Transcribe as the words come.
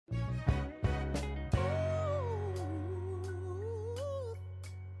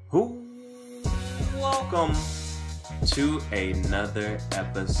Who? Welcome to another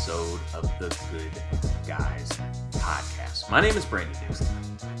episode of the Good Guys Podcast. My name is Brandon Dixon.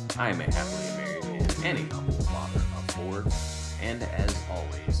 I am a happily married and a humble father of four. And as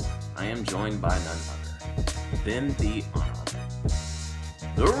always, I am joined by none other than the Honorable,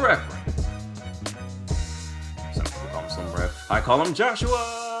 the Reverend. Some people call him some Rev. I call him Joshua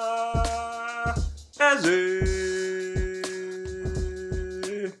Ezzy.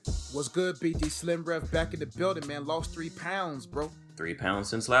 What's good, BD Slim Rev? Back in the building, man. Lost 3 pounds, bro. 3 pounds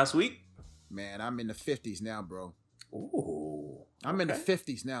since last week? Man, I'm in the 50s now, bro. Ooh. I'm in the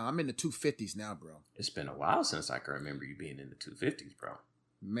 50s now. I'm in the 250s now, bro. It's been a while since I can remember you being in the 250s, bro.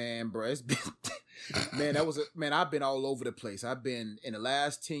 Man, bro, it's been... man, I've been all over the place. I've been, in the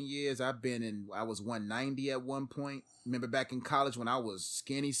last 10 years, I was 190 at one point. Remember back in college when I was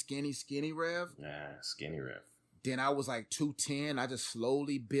skinny, Rev? Yeah, skinny Rev. Then I was like 210. I just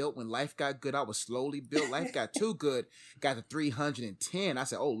slowly built. When life got good, I was slowly built. Life got too good. Got to 310. I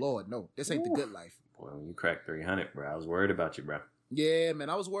said, oh, Lord, no. This ain't the good life. Boy, when you cracked 300, bro, I was worried about you, bro. Yeah, man.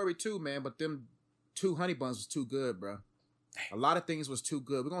 I was worried too, man. But them 2 honey buns was too good, bro. A lot of things was too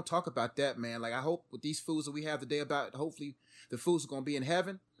good. We're going to talk about that, man. Like, I hope with these foods that we have today hopefully the foods are going to be in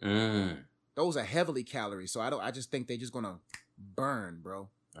heaven. Those are heavily calories. So I just think they're just going to burn, bro.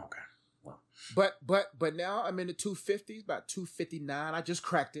 Okay. But now I'm in the 250s, about 259. I just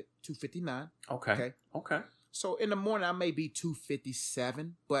cracked it, 259. Okay. So in the morning I may be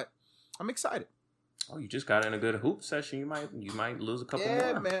 257, but I'm excited. Oh, you just got in a good hoop session. You might lose a couple more.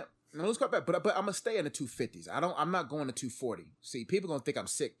 Yeah, man. I'm lose a couple, but I'm gonna stay in the 250s. I'm not going to 240. See, people gonna think I'm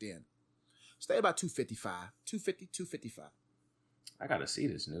sick then. Stay about 255, 250, 255. I gotta see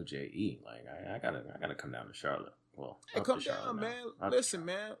this new JE. Like I gotta come down to Charlotte. Well, hey, come down, man. Listen,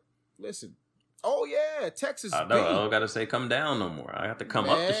 man. Listen. Oh yeah, Texas. I don't gotta say come down no more. I have to come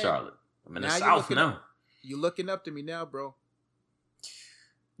up to Charlotte. I'm in the South now. You're looking up to me now, bro.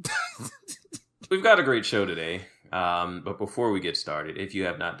 We've got a great show today. But before we get started, if you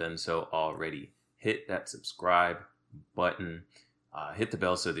have not done so already, hit that subscribe button. Hit the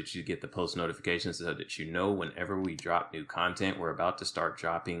bell so that you get the post notifications so that you know whenever we drop new content. We're about to start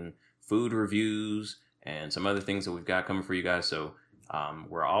dropping food reviews and some other things that we've got coming for you guys. So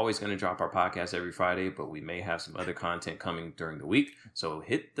we're always going to drop our podcast every Friday, but we may have some other content coming during the week. So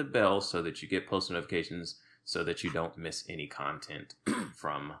hit the bell so that you get post notifications so that you don't miss any content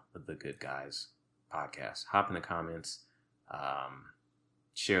from the Good Guys Podcast. Hop in the comments,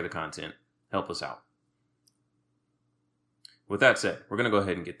 share the content, help us out. With that said, we're going to go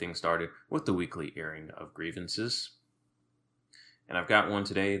ahead and get things started with the weekly airing of grievances. And I've got one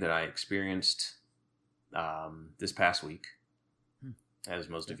today that I experienced this past week. As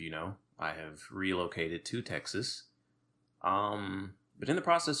most of you know, I have relocated to Texas. But in the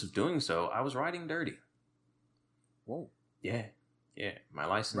process of doing so, I was riding dirty. Whoa. Yeah. My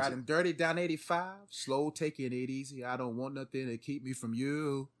license. Riding dirty down 85, slow, taking it easy. I don't want nothing to keep me from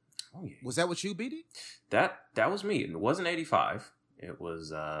you. Oh, yeah. Was that what you beat it? That was me. It wasn't 85. It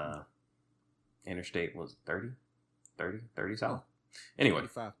was interstate was 30 south. Oh, anyway,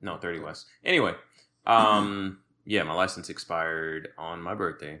 35. No, 30 west. Anyway, yeah, my license expired on my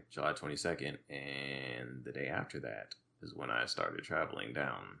birthday, July 22nd, and the day after that is when I started traveling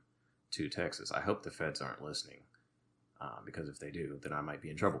down to Texas. I hope the feds aren't listening, because if they do, then I might be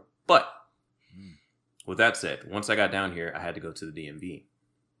in trouble. But with that said, once I got down here, I had to go to the DMV.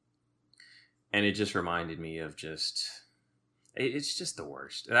 And it just reminded me of it's just the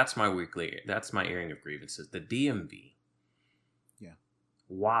worst. That's my airing of grievances. The DMV. Yeah.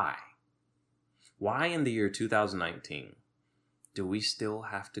 Why? Why in the year 2019 do we still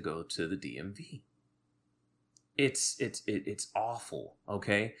have to go to the DMV? It's awful.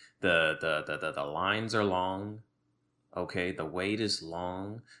 Okay, the lines are long. Okay, the wait is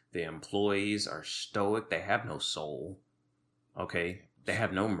long. The employees are stoic. They have no soul. Okay, they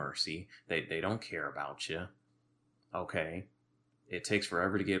have no mercy. They don't care about you. Okay, it takes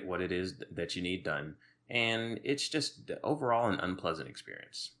forever to get what it is that you need done, and it's just overall an unpleasant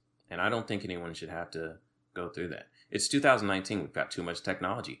experience. And I don't think anyone should have to go through that. It's 2019. We've got too much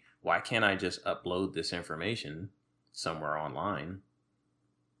technology. Why can't I just upload this information somewhere online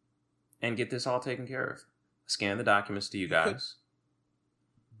and get this all taken care of? Scan the documents to you guys.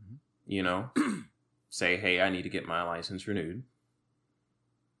 You know, say, hey, I need to get my license renewed.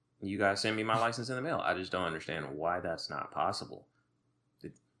 You guys send me my license in the mail. I just don't understand why that's not possible.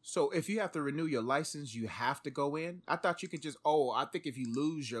 So if you have to renew your license, you have to go in? I thought you could I think if you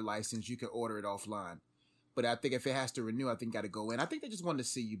lose your license, you can order it offline. But I think if it has to renew, I think you got to go in. I think they just wanted to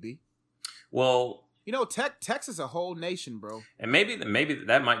see you, B. Well, You know, Texas is a whole nation, bro. And maybe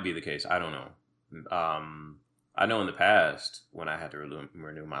that might be the case. I don't know. I know in the past when I had to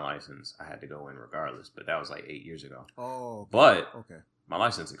renew my license, I had to go in regardless, but that was like 8 years ago. Oh, okay. But okay. My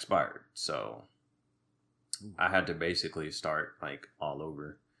license expired, so I had to basically start like all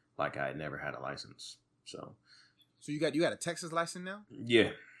over, like I had never had a license. So you got a Texas license now?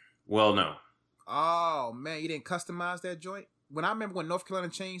 Yeah. Well, no. Oh man, you didn't customize that joint? When I remember when North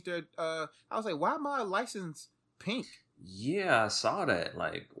Carolina changed their, I was like, why my license pink? Yeah, I saw that.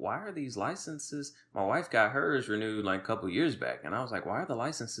 Like, why are these licenses? My wife got hers renewed like a couple years back, and I was like, why are the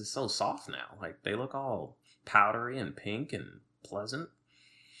licenses so soft now? Like, they look all powdery and pink and pleasant.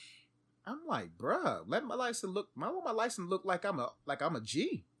 I'm like, bruh, let my license look. I want my license look like I'm a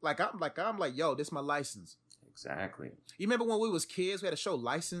G. Like, yo, this my license. Exactly. You remember when we was kids, we had to show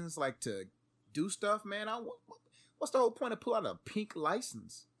license like to do stuff, man. What's the whole point of pulling out a pink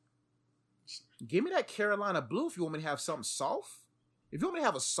license? Give me that Carolina blue if you want me to have something soft. If you want me to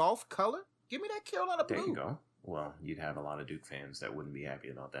have a soft color, give me that Carolina blue. There you go. Well, you'd have a lot of Duke fans that wouldn't be happy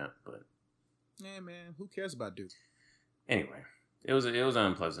about that, but yeah, man, who cares about Duke? Anyway, it was an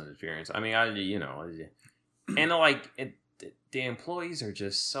unpleasant experience. I mean, and like the employees are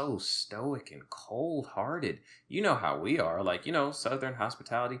just so stoic and cold-hearted. You know how we are, like, Southern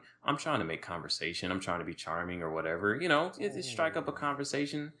hospitality. I'm trying to make conversation. I'm trying to be charming or whatever. Strike up a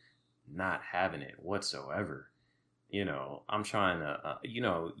conversation. Not having it whatsoever. I'm trying to.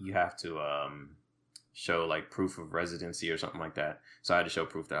 You have to show like proof of residency or something like that. So I had to show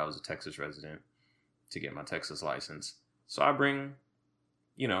proof that I was a Texas resident to get my Texas license. So I bring,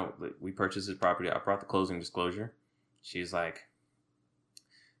 we purchased this property. I brought the closing disclosure. She's like,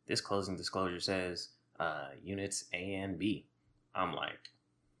 this closing disclosure says units A and B. I'm like,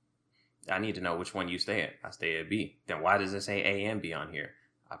 I need to know which one you stay at. I stay at B. Then why does it say A and B on here?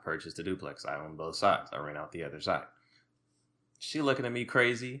 I purchased a duplex. I own both sides. I rent out the other side. She looking at me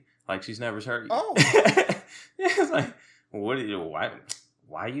crazy, like she's never heard. Oh, it's like,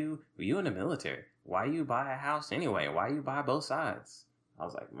 why you in the military? Why you buy a house anyway? Why you buy both sides? I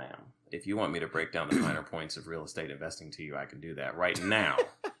was like, ma'am, if you want me to break down the finer points of real estate investing to you, I can do that right now.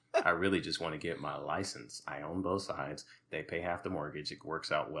 I really just want to get my license. I own both sides. They pay half the mortgage. It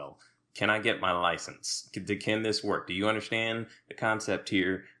works out well. Can I get my license? Can this work? Do you understand the concept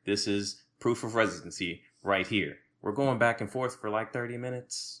here? This is proof of residency right here. We're going back and forth for like 30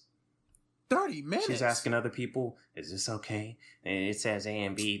 minutes. 30 minutes? She's asking other people, is this okay? And it says A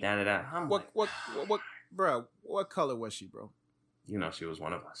and B, da-da-da. I'm what, bro, what color was she, bro? She was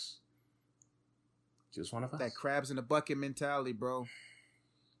one of us. She was one of us. That crabs in the bucket mentality, bro.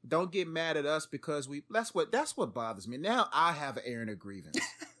 Don't get mad at us because that's what bothers me. Now I have an errand of grievance.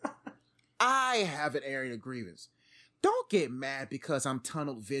 I have an area of grievance. Don't get mad because I'm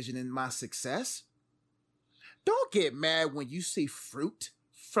tunnel visioning my success. Don't get mad when you see fruit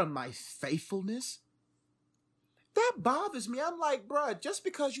from my faithfulness. That bothers me. I'm like, bruh, just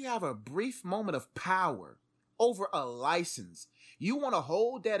because you have a brief moment of power over a license, you want to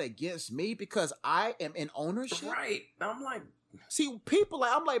hold that against me because I am in ownership? Right. I'm like... See, people,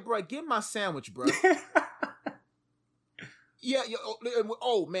 I'm like, bruh, give my sandwich, bruh. Yeah,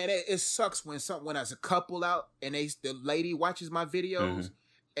 oh man, it sucks when as a couple out and the lady watches my videos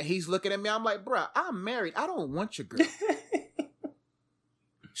and he's looking at me. I'm like, bruh, I'm married. I don't want your girl.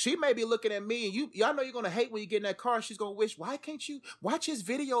 She may be looking at me and y'all know you're gonna hate when you get in that car. She's gonna wish, why can't you watch his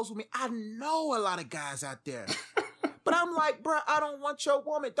videos with me? I know a lot of guys out there. But I'm like, bruh, I don't want your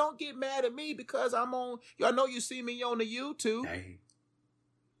woman. Don't get mad at me because I'm on, y'all know you see me on the YouTube. Hey.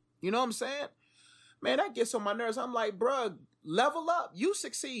 You know what I'm saying? Man, that gets on my nerves. I'm like, bruh, level up. You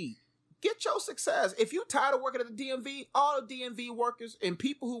succeed. Get your success. If you're tired of working at the DMV, all the DMV workers and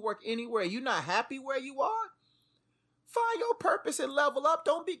people who work anywhere, you're not happy where you are, find your purpose and level up.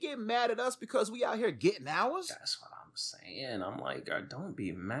 Don't be getting mad at us because we out here getting ours. That's what I'm saying. I'm like, don't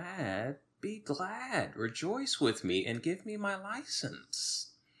be mad. Be glad. Rejoice with me and give me my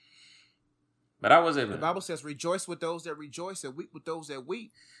license. But I was able. The Bible says, rejoice with those that rejoice and weep with those that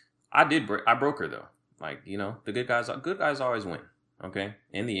weep. I broke her though. Like, the good guys always win. Okay?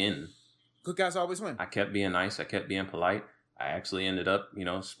 In the end. Good guys always win. I kept being nice. I kept being polite. I actually ended up,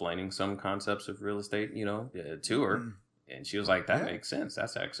 explaining some concepts of real estate, to her. And she was like, that makes sense.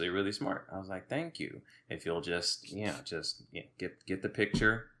 That's actually really smart. I was like, thank you. If you'll just get the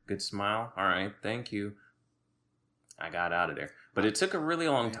picture. Good smile. All right. Thank you. I got out of there. But it took a really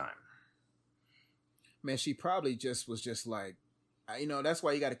long time. Man, she probably was just like, that's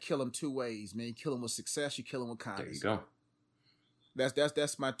why you got to kill them two ways, man. You kill them with success, you kill them with kindness. There you go.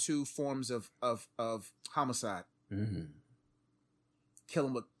 That's my two forms of homicide. Mm-hmm. kill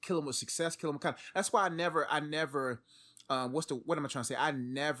him with success, kill him with kindness. That's why I never what am I trying to say? I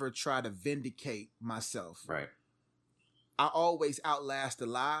never try to vindicate myself. Right. I always outlast the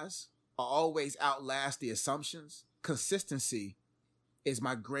lies. I always outlast the assumptions. Consistency is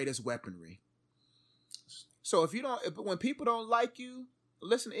my greatest weaponry. So when people don't like you,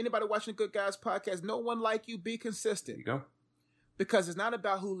 listen, anybody watching the Good Guys podcast, no one like you, be consistent. There you go. Because it's not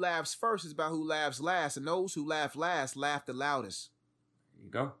about who laughs first, it's about who laughs last. And those who laugh last laugh the loudest. There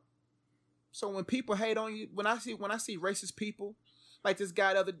you go. So when people hate on you, when I see racist people, like this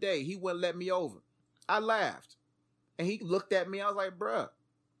guy the other day, he wouldn't let me over. I laughed. And he looked at me, I was like, bruh,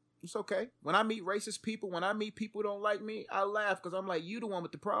 it's okay. When I meet racist people, when I meet people who don't like me, I laugh because I'm like, you the one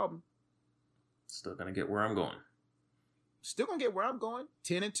with the problem. Still gonna get where I'm going. Still gonna get where I'm going.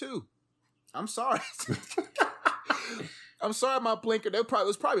 10-2. I'm sorry. I'm sorry, my blinker. It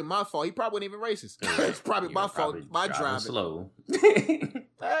was probably my fault. He probably wasn't even racist. It's probably my fault. My driving slow.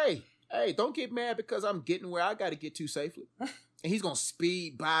 Hey, don't get mad because I'm getting where I got to get to safely. And he's gonna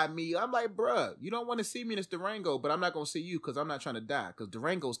speed by me. I'm like, bruh, you don't want to see me in this Durango, but I'm not gonna see you because I'm not trying to die. Because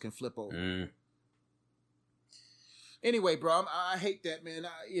Durangos can flip over. Anyway, bro, I hate that, man.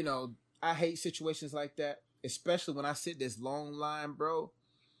 I hate situations like that, especially when I sit this long line, bro.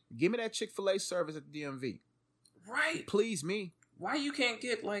 Give me that Chick-fil-A service at the DMV. Right. Please me. Why you can't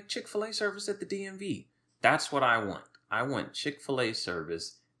get like Chick-fil-A service at the DMV? That's what I want. I want Chick-fil-A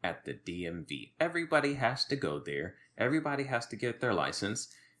service at the DMV. Everybody has to go there. Everybody has to get their license.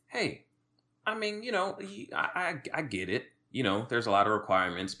 Hey, I mean, I get it. There's a lot of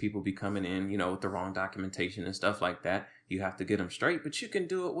requirements. People be coming in, with the wrong documentation and stuff like that. You have to get them straight, but you can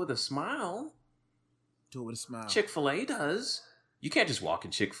do it with a smile. Do it with a smile. Chick-fil-A does. You can't just walk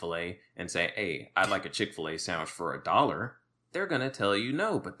in Chick-fil-A and say, hey, I'd like a Chick-fil-A sandwich for $1. They're going to tell you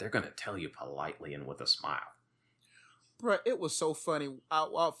no, but they're going to tell you politely and with a smile. Bro, it was so funny.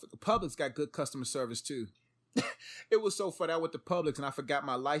 Publix got good customer service too. It was so funny. I went to Publix and I forgot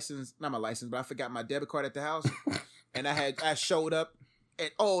my license. Not my license, but I forgot my debit card at the house. And I showed up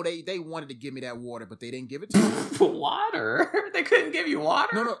and they wanted to give me that water, but they didn't give it to me. Water? They couldn't give you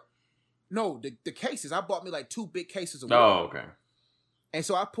water? No, the cases. I bought me like 2 big cases of water. Oh, okay. And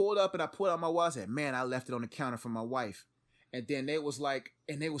so I pulled up and I pulled out my wallet. I said, man, I left it on the counter for my wife. And then they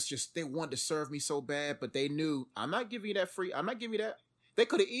wanted to serve me so bad, but they knew, I'm not giving you that free. I'm not giving you that. They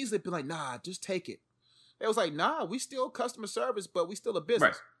could have easily been like, nah, just take it. It was like, nah, we still customer service, but we still a business.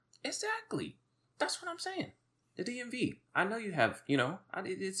 Right. Exactly. That's what I'm saying. The DMV. I know you have,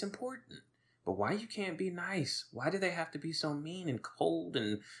 it's important. But why you can't be nice? Why do they have to be so mean and cold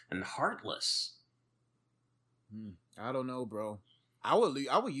and heartless? I don't know, bro. I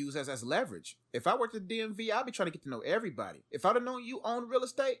would use that as leverage. If I worked at the DMV, I'd be trying to get to know everybody. If I'd have known you own real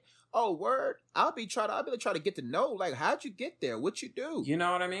estate, oh word, I'll be trying to get to know, like, how'd you get there? What you do? You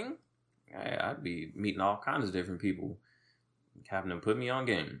know what I mean? I'd be meeting all kinds of different people, having them put me on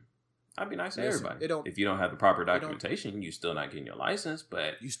game. I'd be nice to everybody. If you don't have the proper documentation, you're still not getting your license,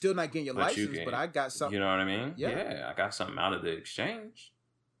 but you still not getting your license, but I got something. You know what I mean? Yeah, I got something out of the exchange.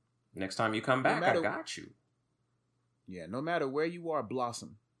 Next time you come back, I got you. Yeah, no matter where you are,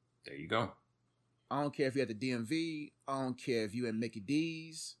 blossom. There you go. I don't care if you're at the DMV. I don't care if you at Mickey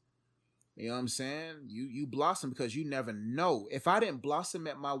D's. You know what I'm saying? You blossom because you never know. If I didn't blossom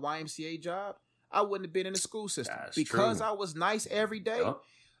at my YMCA job, I wouldn't have been in the school system. That's because true. I was nice every day. Yep.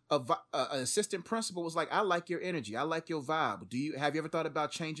 An assistant principal was like, I like your energy. I like your vibe. Have you ever thought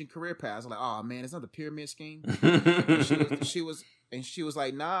about changing career paths? I'm like, oh man, it's not a pyramid scheme. she was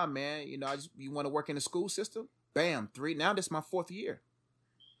like, nah, man, you want to work in the school system? Bam, 3. Now this is my 4th year.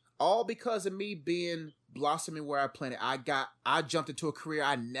 All because of me being blossoming where I planted. I jumped into a career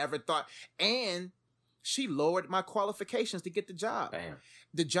I never thought. And she lowered my qualifications to get the job. Bam.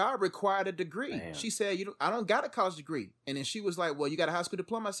 The job required a degree. Bam. She said, I don't got a college degree. And then she was like, well, you got a high school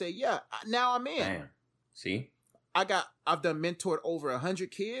diploma? I said, yeah, now I'm in. Bam. See? I've done mentored over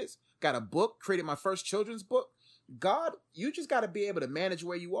 100 kids, got a book, created my first children's book. God, you just got to be able to manage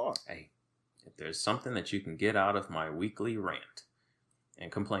where you are. Hey, if there's something that you can get out of my weekly rant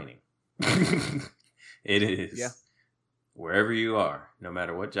and complaining, it is. Yeah. Wherever you are, no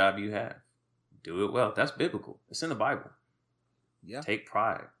matter what job you have, do it well. That's biblical. It's in the Bible. Yeah. Take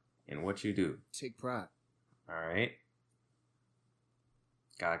pride in what you do. Take pride. All right.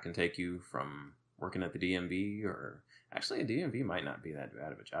 God can take you from working at the DMV, or actually a DMV might not be that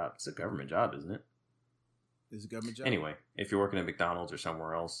bad of a job. It's a government job, isn't it? It's a government job. Anyway, if you're working at McDonald's or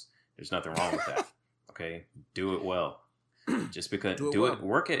somewhere else, there's nothing wrong with that. Okay? Do it well. Just because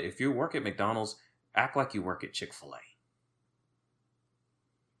if you work at McDonald's, act like you work at Chick-fil-A.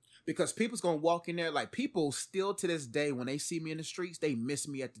 Because people's gonna walk in there like people still to this day when they see me in the streets, they miss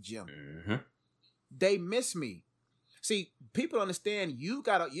me at the gym. Mm-hmm. They miss me. See, people understand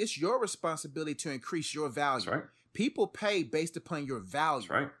it's your responsibility to increase your value. That's right. People pay based upon your value.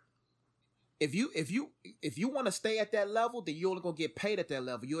 That's right. If you want to stay at that level, then you're only gonna get paid at that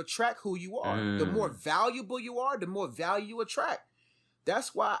level. You attract who you are. The more valuable you are, the more value you attract.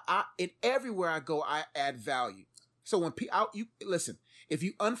 That's why everywhere I go, I add value. So when listen, if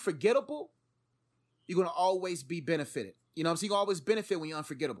you unforgettable, you're gonna always be benefited. You know what I'm saying? You always benefit when you're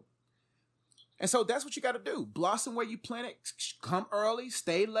unforgettable. And so that's what you got to do. Blossom where you plant it. Come early,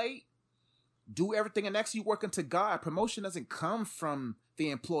 stay late, do everything. And next you working to God. Promotion doesn't come from the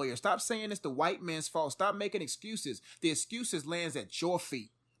employer. Stop saying it's the white man's fault. Stop making excuses. The excuses lands at your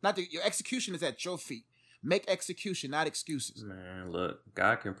feet. Your execution is at your feet. Make execution, not excuses. Man, look,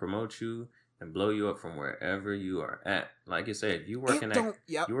 God can promote you and blow you up from wherever you are at. Like you said, you working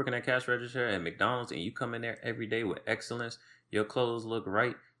at cash register at McDonald's and you come in there every day with excellence. Your clothes look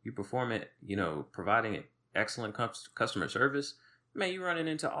right. You perform it, providing excellent customer service. Man, you're running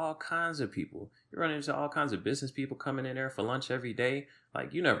into all kinds of people. You're running into all kinds of business people coming in there for lunch every day.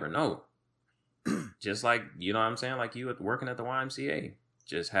 Like, you never know. Just like, you know what I'm saying? Like you working at the YMCA.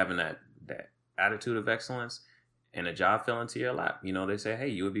 Just having that attitude of excellence and a job fell into your lap. They say, hey,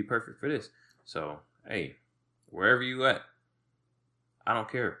 you would be perfect for this. So, hey, wherever you at, I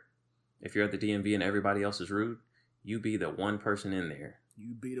don't care. If you're at the DMV and everybody else is rude, you be the one person in there.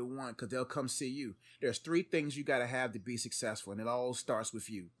 You be the one, because they'll come see you. There's 3 things you got to have to be successful, and it all starts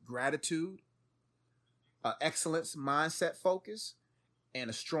with you. Gratitude, excellence, mindset focus, and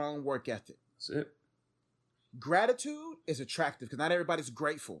a strong work ethic. That's it. Gratitude is attractive, because not everybody's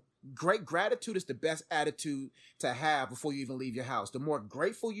grateful. Great gratitude is the best attitude to have before you even leave your house. The more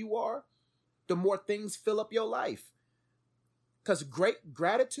grateful you are, the more things fill up your life. Because great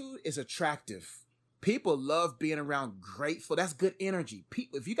gratitude is attractive. People love being around grateful. That's good energy.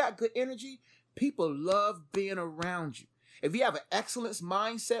 If you got good energy, people love being around you. If you have an excellence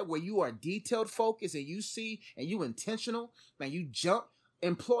mindset where you are detailed focused and you see and you intentional, man, you jump.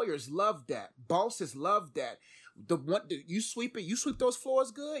 Employers love that. Bosses love that. You sweep those floors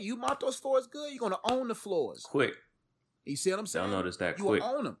good. You mop those floors good. You're gonna own the floors. Quick. You see what I'm saying? They'll notice that you quick. You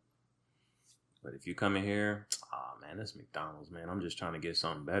will own them. But if you come in here, man, this McDonald's, man. I'm just trying to get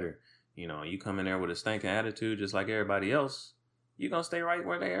something better. You come in there with a stinking attitude just like everybody else, you're going to stay right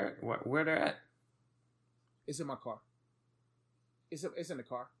where they're at. It's in my car. It's in the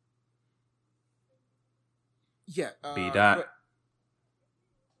car. Yeah. B-Dot.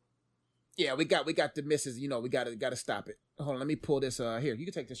 Yeah, we got the misses. We got to stop it. Hold on, let me pull this. Here, you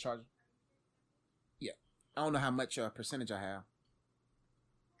can take this charger. Yeah. I don't know how much percentage I have.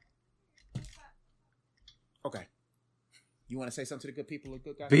 Okay. You want to say something to the good people, the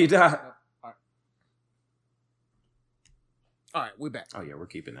good guys? B-Dot. All right, we're back. Oh yeah, we're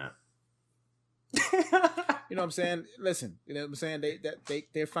keeping that. You know what I'm saying? Listen, you know what I'm saying?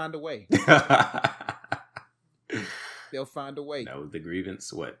 They'll find a way. They'll find a way. That was the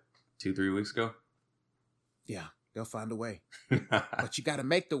grievance. What, 2-3 weeks ago? Yeah, they'll find a way. But you got to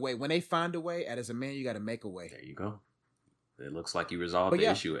make the way. When they find a way, as a man, you got to make a way. There you go. It looks like you resolved the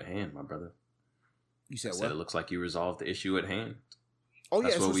issue at hand, my brother. You said what? It looks like you resolved the issue at hand. Oh,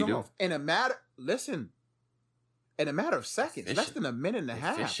 that's what we do. In a matter of seconds, Efficient. Less than a minute and a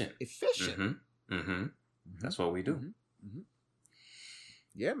half. Efficient. Mm-hmm. Mm-hmm. That's what we do. Mm-hmm. Mm-hmm.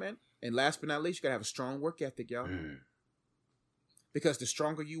 Yeah, man. And last but not least, you got to have a strong work ethic, y'all. Because the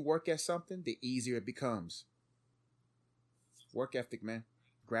stronger you work at something, the easier it becomes. Work ethic, man.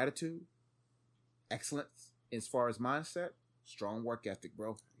 Gratitude, excellence as far as mindset, strong work ethic,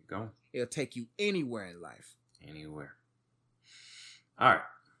 bro. There you go. It'll take you anywhere in life. Anywhere. All right.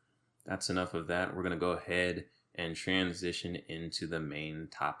 That's enough of that. We're going to go ahead and transition into the main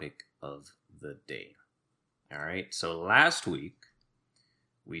topic of the day. All right. So last week,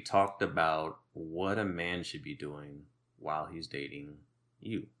 we talked about what a man should be doing while he's dating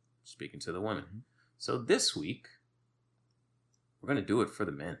you, speaking to the woman. Mm-hmm. So this week, we're going to do it for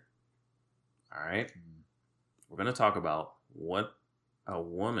the men. All right. Mm-hmm. We're going to talk about what a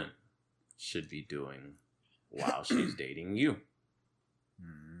woman should be doing while she's dating you.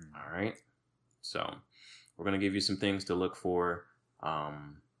 Mm-hmm. All right. So we're going to give you some things to look for,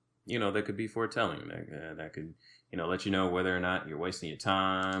 that could be foretelling. That could, let you know whether or not you're wasting your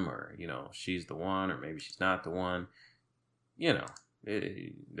time or, she's the one or maybe she's not the one.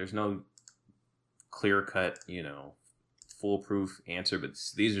 There's no clear-cut, foolproof answer, but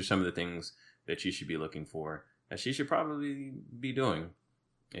these are some of the things that you should be looking for that she should probably be doing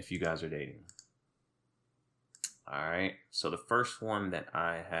if you guys are dating. All right. So the first one that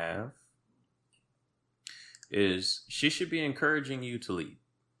I have is she should be encouraging you to lead.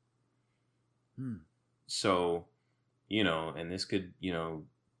 So, and this could,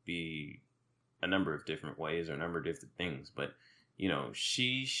 be a number of different ways or a number of different things, but,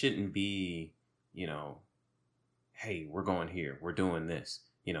 she shouldn't be, hey, we're going here. We're doing this.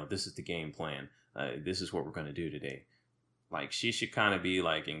 This is the game plan. This is what we're going to do today. Like, she should kind of be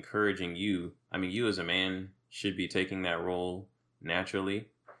like encouraging you. I mean, you as a man should be taking that role naturally,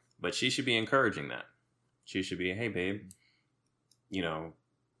 but she should be encouraging that. She should be, hey, babe,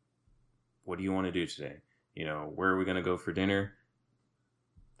 what do you want to do today? Where are we going to go for dinner?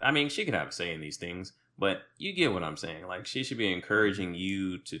 I mean, she could have a say in these things, but you get what I'm saying. Like, she should be encouraging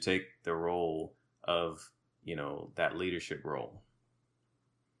you to take the role of, that leadership role.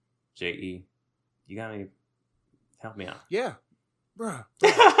 J.E., you got to help me out. Yeah. Bruh.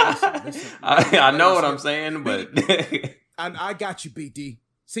 Listen. I know what I'm saying, but... I got you, BD.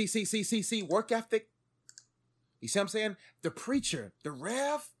 See, work ethic. You see what I'm saying? The preacher, the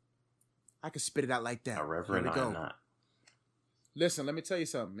rev, I can spit it out like that. A reverend, I am not. Listen, let me tell you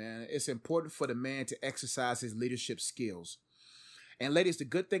something, man. It's important for the man to exercise his leadership skills. And ladies, the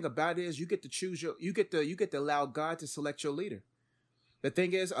good thing about it is you get to choose you get to allow God to select your leader. The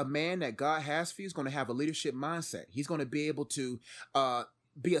thing is, a man that God has for you is going to have a leadership mindset. He's going to be able to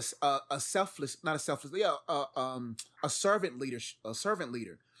be a servant leader.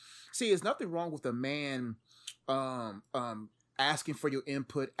 See, there's nothing wrong with a man asking for your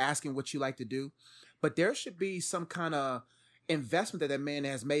input, asking what you like to do, but there should be some kind of investment that man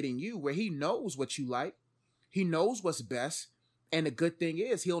has made in you where he knows what you like, he knows what's best. And the good thing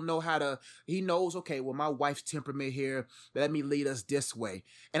is he knows, okay, well, my wife's temperament here, let me lead us this way.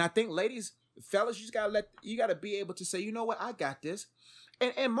 And I think ladies, fellas, you got to be able to say, you know what, I got this.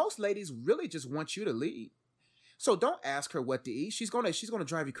 And most ladies really just want you to lead. So don't ask her what to eat. She's going to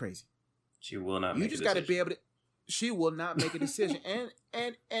drive you crazy. She will not make a decision. You just got to be able to, she will not make a decision.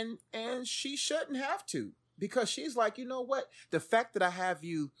 and she shouldn't have to, because she's like, you know what? The fact that I have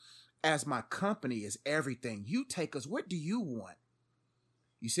you as my company is everything. You take us. What do you want?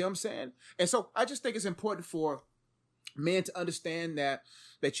 You see what I'm saying? And so I just think it's important for men to understand that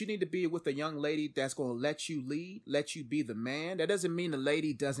you need to be with a young lady that's going to let you lead, let you be the man. That doesn't mean the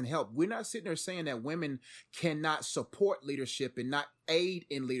lady doesn't help. We're not sitting there saying that women cannot support leadership and not aid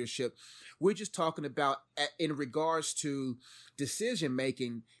in leadership. We're just talking about in regards to decision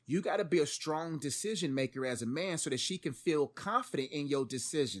making. You got to be a strong decision maker as a man so that she can feel confident in your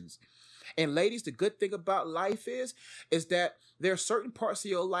decisions. And ladies, the good thing about life is that there are certain parts of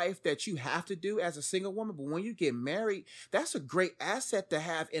your life that you have to do as a single woman. But when you get married, that's a great asset to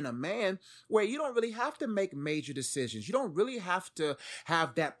have in a man where you don't really have to make major decisions. You don't really have to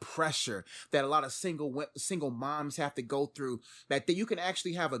have that pressure that a lot of single moms have to go through, that you can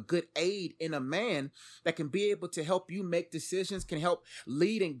actually have a good aid in a man that can be able to help you make decisions, can help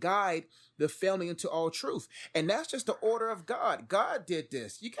lead and guide the family into all truth. And that's just the order of God. God did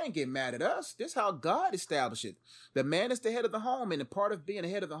this. You can't get mad at us. This is how God established it. The man is the head of the home, and the part of being the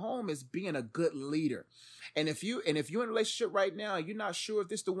head of the home is being a good leader. And if you're in a relationship right now, you're not sure if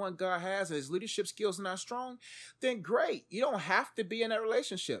this is the one God has and his leadership skills are not strong, then great. You don't have to be in that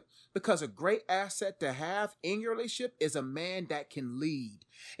relationship, because a great asset to have in your relationship is a man that can lead.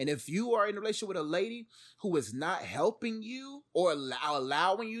 And if you are in a relationship with a lady who is not helping you or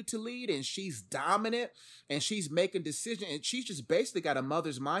allowing you to lead, and she's dominant and she's making decisions and she's just basically got a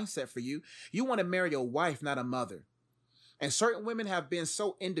mother's mindset for you, you want to marry a wife, not a mother. And certain women have been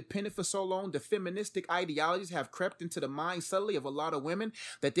so independent for so long, the feministic ideologies have crept into the mind subtly of a lot of women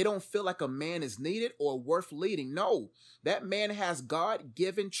that they don't feel like a man is needed or worth leading. No, that man has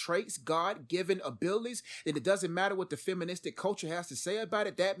God-given traits, God-given abilities, and it doesn't matter what the feministic culture has to say about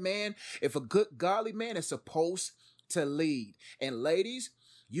it. That man, if a good godly man, is supposed to lead. And ladies,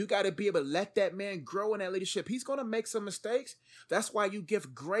 you got to be able to let that man grow in that leadership. He's going to make some mistakes. That's why you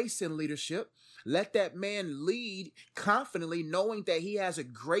give grace in leadership. Let that man lead confidently, knowing that he has a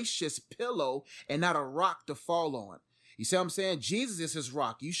gracious pillow and not a rock to fall on. You see what I'm saying? Jesus is his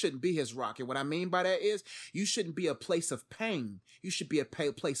rock. You shouldn't be his rock. And what I mean by that is you shouldn't be a place of pain. You should be a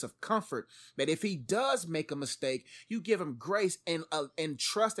place of comfort. That if he does make a mistake, you give him grace and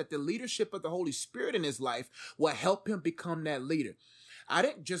trust that the leadership of the Holy Spirit in his life will help him become that leader. I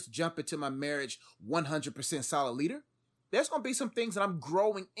didn't just jump into my marriage 100% solid leader. There's going to be some things that I'm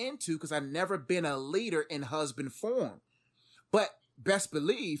growing into because I've never been a leader in husband form. But best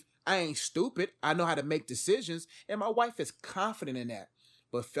believe I ain't stupid. I know how to make decisions, and my wife is confident in that.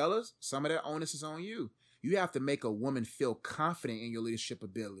 But fellas, some of that onus is on you. You have to make a woman feel confident in your leadership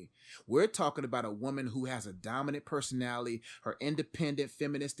ability. We're talking about a woman who has a dominant personality. Her independent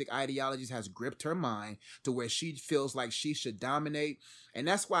feministic ideologies has gripped her mind to where she feels like she should dominate. And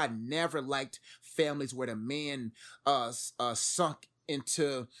that's why I never liked families where the man sunk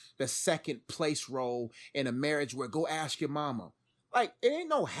into the second place role in a marriage where go ask your mama. Like, it ain't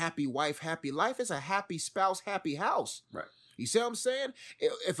no happy wife, happy life. It's a happy spouse, happy house. Right. You see what I'm saying?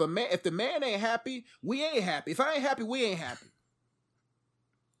 If the man ain't happy, we ain't happy. If I ain't happy, we ain't happy.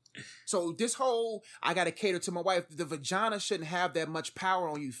 So this whole, I got to cater to my wife, the vagina shouldn't have that much power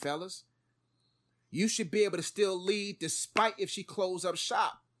on you, fellas. You should be able to still lead despite if she close up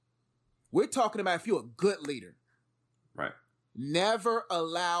shop. We're talking about if you're a good leader. Right. Never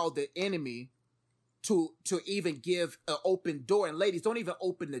allow the enemy to even give an open door. And ladies, don't even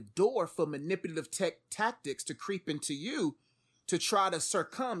open the door for manipulative tactics to creep into you to try to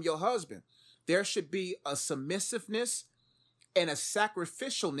succumb your husband. There should be a submissiveness and a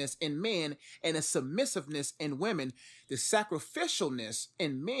sacrificialness in men and a submissiveness in women. The sacrificialness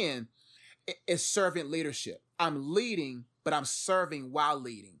in men is servant leadership. I'm leading, but I'm serving while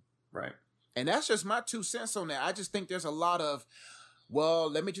leading. Right. And that's just my 2 cents on that. I just think there's a lot of,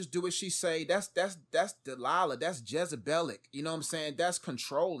 well, let me just do what she say. That's Delilah. That's Jezebelic. You know what I'm saying? That's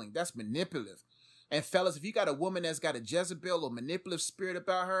controlling. That's manipulative. And fellas, if you got a woman that's got a Jezebel or manipulative spirit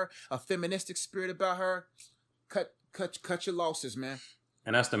about her, a feministic spirit about her, cut your losses, man.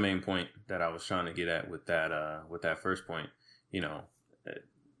 And that's the main point that I was trying to get at with that first point. The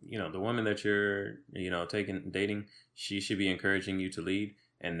woman that you're, dating, she should be encouraging you to lead.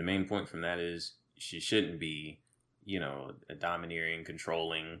 And the main point from that is she shouldn't be, a domineering,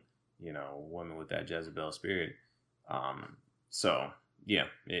 controlling, woman with that Jezebel spirit. So yeah,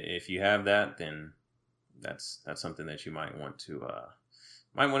 if you have that, then that's something that you might want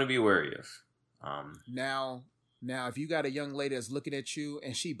to be wary of. Now, if you got a young lady that's looking at you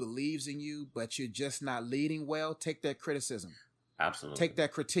and she believes in you, but you're just not leading well, take that criticism. Absolutely. Take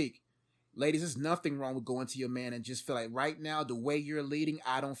that critique. Ladies, there's nothing wrong with going to your man and just feel like right now, the way you're leading,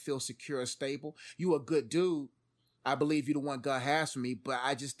 I don't feel secure or stable. You a good dude. I believe you're the one God has for me, but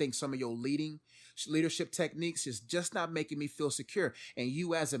I just think some of your leadership techniques is just not making me feel secure. And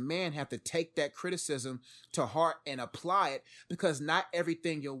you as a man have to take that criticism to heart and apply it, because not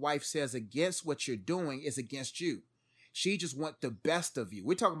everything your wife says against what you're doing is against you. She just wants the best of you.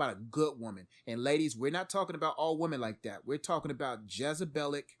 We're talking about a good woman. And ladies, we're not talking about all women like that. We're talking about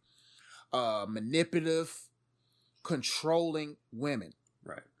Jezebelic, manipulative, controlling women.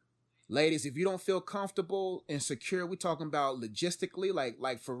 Right. Ladies, if you don't feel comfortable and secure, we're talking about logistically,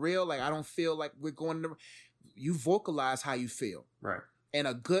 like for real, like I don't feel like we're going to, you vocalize how you feel. Right. And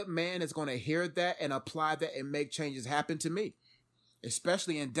a good man is going to hear that and apply that and make changes happen to me.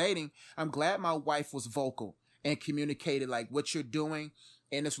 Especially in dating, I'm glad my wife was vocal and communicated like what you're doing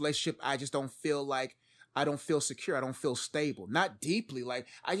in this relationship. I just don't feel like, I don't feel secure. I don't feel stable. Not deeply. Like,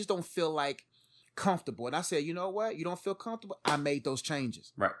 I just don't feel like comfortable. And I said, you know what? You don't feel comfortable? I made those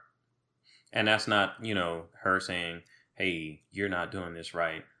changes. Right. And that's not, her saying, hey, you're not doing this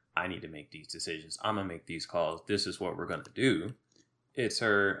right. I need to make these decisions. I'm going to make these calls. This is what we're going to do. It's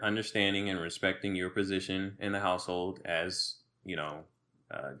her understanding and respecting your position in the household as,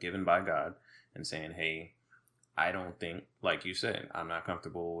 given by God, and saying, hey, I don't think, like you said, I'm not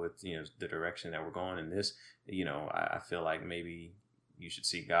comfortable with, the direction that we're going in this. I feel like maybe you should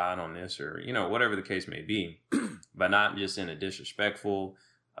see God on this, or, whatever the case may be, but not just in a disrespectful,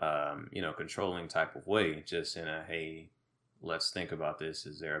 controlling type of way, just in a, hey, let's think about this.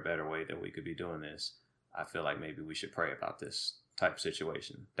 Is there a better way that we could be doing this? I feel like maybe we should pray about this type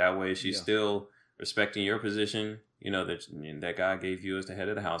situation. That way she's still respecting your position, that God gave you as the head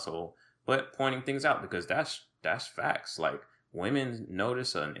of the household, but pointing things out, because that's facts. Like, women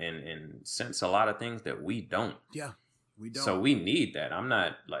notice and sense a lot of things that we don't. Yeah, we don't. So we need that. I'm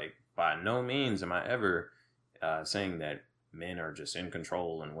not, like, by no means am I ever saying that men are just in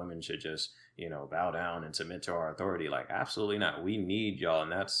control and women should just, bow down and submit to our authority. Like, absolutely not. We need y'all.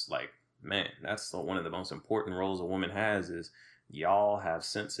 And that's like, man, that's one of the most important roles a woman has, is y'all have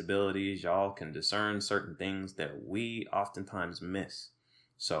sensibilities. Y'all can discern certain things that we oftentimes miss.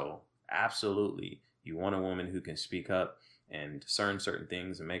 So absolutely, you want a woman who can speak up and discern certain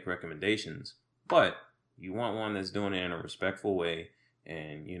things and make recommendations, but you want one that's doing it in a respectful way.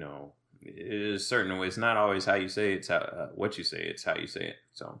 And, it is certain way. It's not always how you say it, it's what you say. It's how you say it.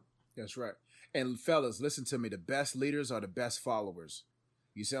 So that's right. And fellas, listen to me. The best leaders are the best followers.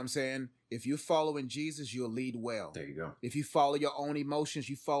 You see what I'm saying? If you're following Jesus, you'll lead well. There you go. If you follow your own emotions,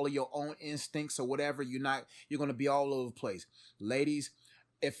 you follow your own instincts or whatever, you're going to be all over the place. Ladies,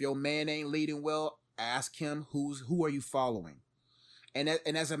 if your man ain't leading well, ask him, who are you following? And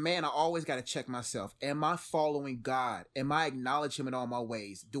as a man, I always got to check myself. Am I following God? Am I acknowledging him in all my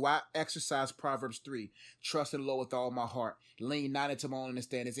ways? Do I exercise Proverbs 3? Trust in the Lord with all my heart. Lean not into my own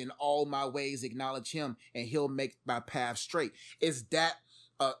understandings. In all my ways, acknowledge him, and he'll make my path straight. Is that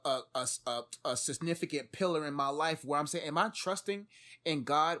a significant pillar in my life where I'm saying, am I trusting in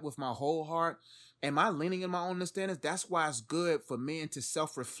God with my whole heart? Am I leaning in my own understandings? That's why it's good for men to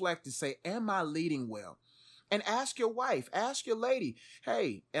self-reflect and say, am I leading well? And ask your wife, ask your lady,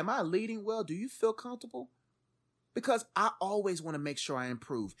 hey, am I leading well? Do you feel comfortable? Because I always want to make sure I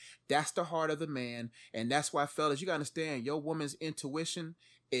improve. That's the heart of the man. And that's why, fellas, you got to understand, your woman's intuition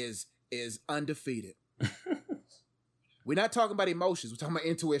is undefeated. We're not talking about emotions. We're talking about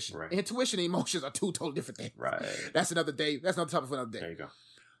intuition. Right. Intuition and emotions are two totally different things. Right. That's another day. That's another topic for another day. There you go.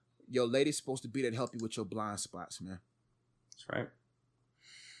 Your lady's supposed to be there to help you with your blind spots, man. That's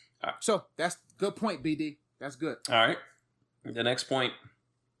right. So that's good point, BD. That's good. All right. The next point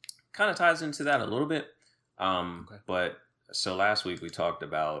kind of ties into that a little bit. Okay. But so last week we talked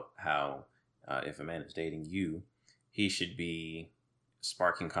about how if a man is dating you, he should be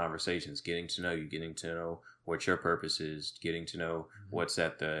sparking conversations, getting to know you, getting to know what your purpose is, getting to know what's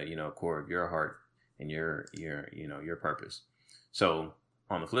at the, core of your heart and your purpose. So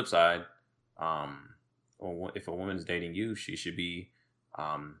on the flip side, if a woman is dating you, she should be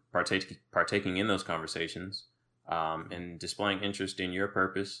partaking in those conversations and displaying interest in your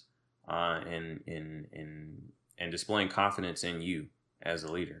purpose and displaying confidence in you as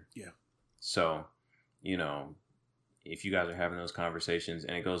a leader. Yeah. So, if you guys are having those conversations,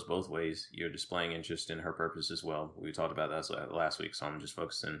 and it goes both ways, you're displaying interest in her purpose as well. We talked about that last week, so I'm just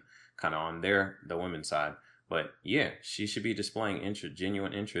focusing kind of on the women's side. But yeah, she should be displaying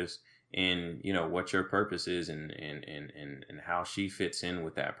genuine interest in, what your purpose is and how she fits in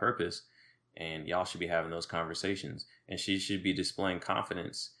with that purpose. And y'all should be having those conversations. And she should be displaying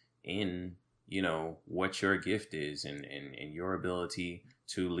confidence in, what your gift is and your ability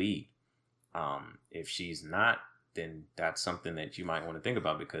to lead. If she's not, then that's something that you might want to think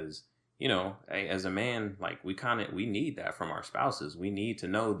about because, as a man, like we need that from our spouses. We need to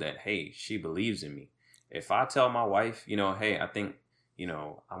know that, hey, she believes in me. If I tell my wife, hey, I think,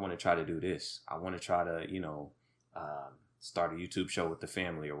 I want to try to do this. I want to try to, start a YouTube show with the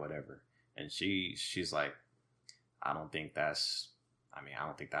family or whatever. And she's like, I don't think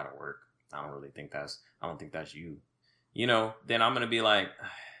that'll work. I don't think that's you. Then I'm going to be like,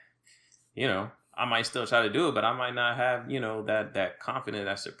 I might still try to do it, but I might not have, that confidence,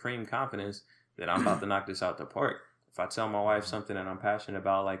 that supreme confidence that I'm about to knock this out the park. If I tell my wife something that I'm passionate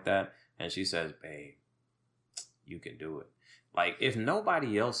about like that, and she says, babe, you can do it. Like, if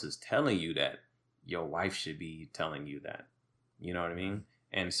nobody else is telling you that, your wife should be telling you that. You know what I mean?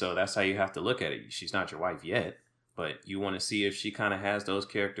 And so that's how you have to look at it. She's not your wife yet, but you want to see if she kind of has those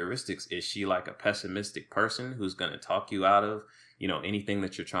characteristics. Is she like a pessimistic person who's going to talk you out of, anything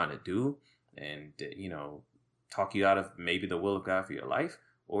that you're trying to do and, talk you out of maybe the will of God for your life?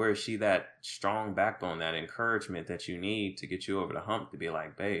 Or is she that strong backbone, that encouragement that you need to get you over the hump to be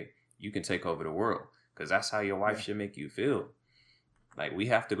like, babe, you can take over the world? Because that's how your wife should make you feel. Like, we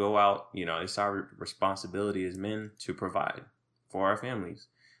have to go out, it's our responsibility as men to provide for our families.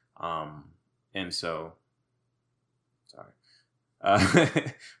 And so,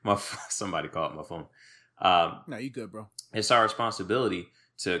 sorry, somebody called my phone. No, you good, bro. It's our responsibility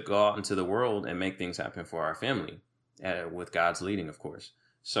to go out into the world and make things happen for our family with God's leading, of course.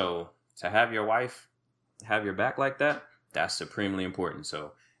 So to have your wife have your back like that, that's supremely important.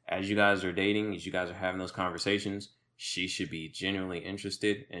 So as you guys are dating, as you guys are having those conversations, she should be genuinely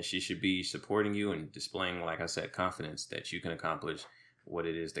interested and she should be supporting you and displaying, like I said, confidence that you can accomplish what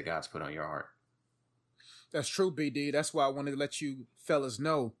it is that God's put on your heart. That's true, BD. That's why I wanted to let you fellas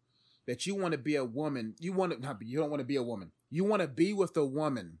know that you want to be a woman. You don't want to be a woman. You want to be with a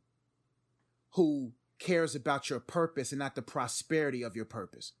woman who cares about your purpose and not the prosperity of your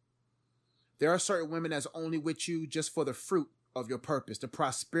purpose. There are certain women that's only with you just for the fruit of your purpose, the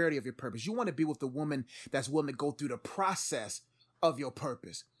prosperity of your purpose. You want to be with the woman that's willing to go through the process of your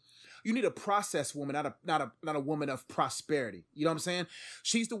purpose. You need a process woman, not a woman of prosperity. You know what I'm saying?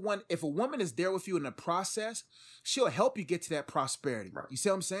 She's the one. If a woman is there with you in the process, she'll help you get to that prosperity. Right. You see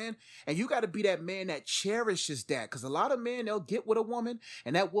what I'm saying? And you got to be that man that cherishes that, because a lot of men, they'll get with a woman,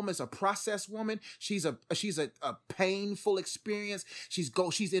 and that woman's a process woman. She's a painful experience.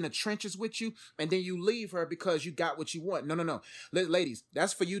 She's in the trenches with you, and then you leave her because you got what you want. No. Ladies,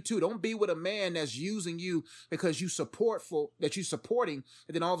 that's for you too. Don't be with a man that's using you because you're supporting,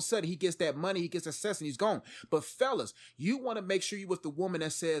 and then all of a sudden he gets that money, he gets success, and he's gone. But fellas, you want to make sure you with the woman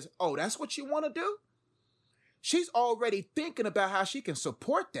that says, oh, that's what you want to do? She's already thinking about how she can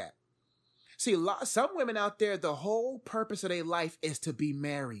support that. See, some women out there, the whole purpose of their life is to be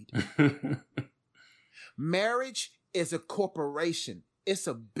married. Marriage is a corporation. It's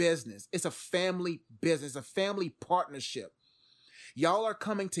a business. It's a family business, a family partnership. Y'all are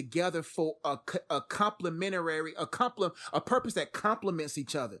coming together for a purpose that complements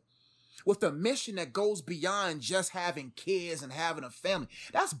each other, with a mission that goes beyond just having kids and having a family.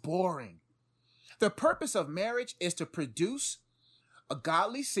 That's boring. The purpose of marriage is to produce a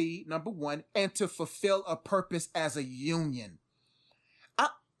godly seed, number one, and to fulfill a purpose as a union.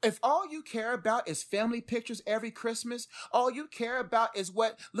 If all you care about is family pictures every Christmas, all you care about is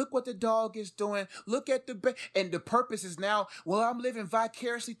look what the dog is doing, look at and the purpose is now, well, I'm living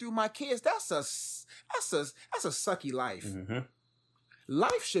vicariously through my kids. That's a sucky life. Mm-hmm.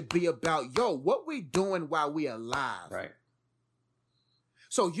 Life should be about, what we doing while we alive. Right.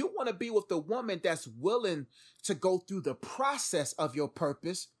 So you want to be with the woman that's willing to go through the process of your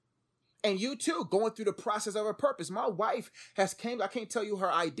purpose. And you too, going through the process of her purpose. My wife has came, I can't tell you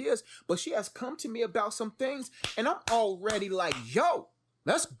her ideas, but she has come to me about some things, and I'm already like,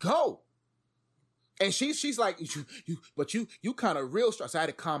 let's go. And she's like, you kind of real stressed. So I had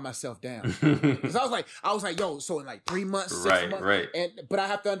to calm myself down. Because I was like, so in like 3 months, 6 months. Right. But I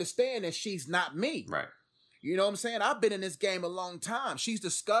have to understand that she's not me. Right. You know what I'm saying? I've been in this game a long time. She's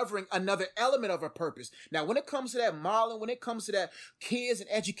discovering another element of her purpose. Now, when it comes to that Marlon, when it comes to that kids and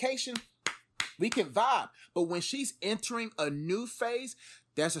education, we can vibe. But when she's entering a new phase,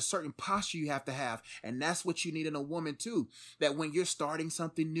 there's a certain posture you have to have. And that's what you need in a woman too. That when you're starting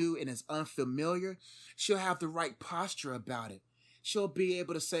something new and it's unfamiliar, she'll have the right posture about it. She'll be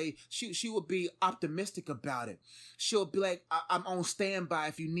able to say, she will be optimistic about it. She'll be like, I'm on standby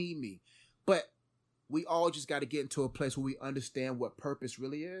if you need me. But we all just got to get into a place where we understand what purpose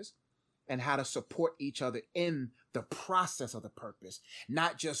really is and how to support each other in the process of the purpose,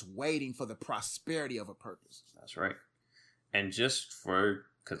 not just waiting for the prosperity of a purpose. That's right. And just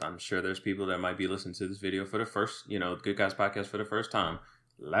because I'm sure there's people that might be listening to this video for the first, Good Guys Podcast for the first time.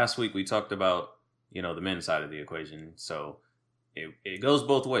 Last week we talked about, the men's side of the equation. So it goes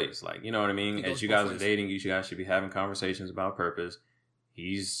both ways. Like, you know what I mean? As you guys are dating, you guys should be having conversations about purpose.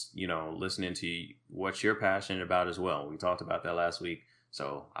 He's, listening to what you're passionate about as well. We talked about that last week.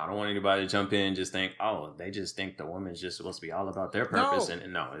 So I don't want anybody to jump in and just think, they just think the woman's just supposed to be all about their purpose. No.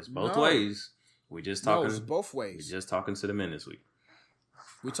 And no, it's both ways. We just talking. No, it's both ways. We're just talking to the men this week.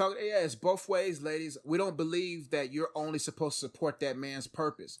 It's both ways, ladies. We don't believe that you're only supposed to support that man's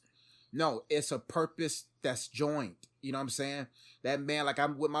purpose. No, it's a purpose that's joined. You know what I'm saying? That man, like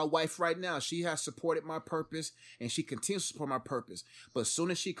I'm with my wife right now, she has supported my purpose and she continues to support my purpose. But as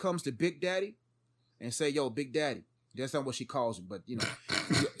soon as she comes to Big Daddy and say, Big Daddy, that's not what she calls him, but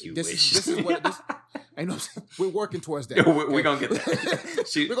this is what this. I know we're working towards that. We're gonna get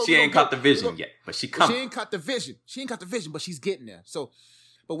that. She ain't caught the vision yet, but she coming. She ain't caught the vision. But she's getting there. So,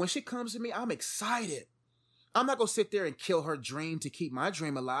 but when she comes to me, I'm excited. I'm not gonna sit there and kill her dream to keep my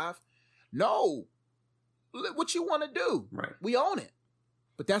dream alive. No, what you want to do? Right. We own it.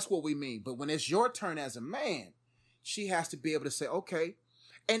 But that's what we mean. But when it's your turn as a man, she has to be able to say, okay.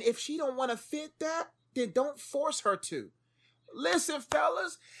 And if she don't want to fit that, then don't force her to. Listen,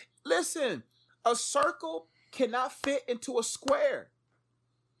 fellas, a circle cannot fit into a square.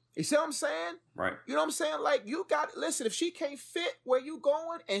 You see what I'm saying? Right. You know what I'm saying? Like, listen, if she can't fit where you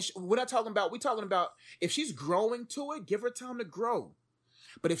going, and we're talking about if she's growing to it, give her time to grow.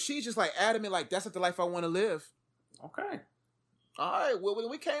 But if she's just like adamant, like, that's not the life I want to live. Okay. All right, well,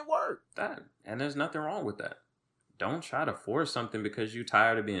 we can't work. And there's nothing wrong with that. Don't try to force something because you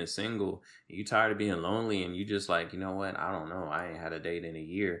tired of being single, you tired of being lonely, and you just like, you know what? I don't know. I ain't had a date in a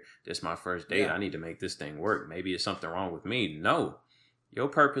year. This is my first date. Yeah. I need to make this thing work. Maybe it's something wrong with me. No. Your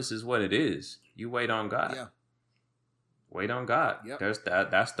purpose is what it is. You wait on God. Yeah. Wait on God. Yep.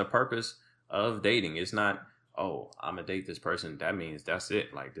 That's the purpose of dating. It's not, I'm gonna date this person. That means that's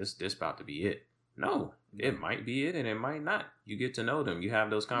it. Like this about to be it. No, it might be it and it might not. You get to know them. You have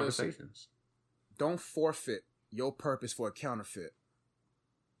those conversations. Listen, don't forfeit your purpose for a counterfeit.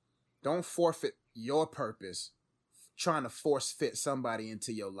 Don't forfeit your purpose trying to force fit somebody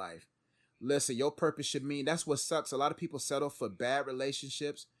into your life. Listen, your purpose should mean, that's what sucks. A lot of people settle for bad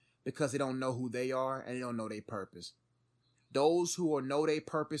relationships because they don't know who they are and they don't know their purpose. Those who know their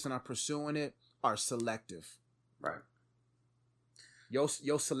purpose and are pursuing it are selective. Right. Your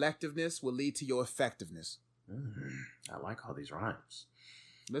selectiveness will lead to your effectiveness. I like all these rhymes.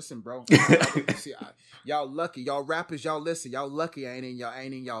 Listen, bro. See, y'all lucky. Y'all rappers, y'all listen. Y'all lucky I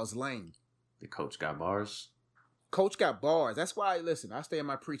ain't in y'all's lane. The coach got bars. Coach got bars. That's why, listen, I stay in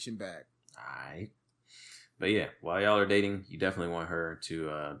my preaching bag. All right. But yeah, while y'all are dating, you definitely want her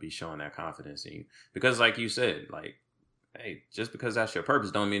to be showing that confidence in you. Because like you said, like, hey, just because that's your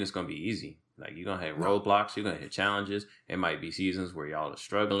purpose don't mean it's going to be easy. Like, you're going to hit roadblocks. You're going to hit challenges. It might be seasons where y'all are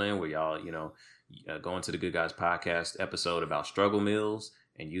struggling, where y'all, going to the Good Guys podcast episode about struggle meals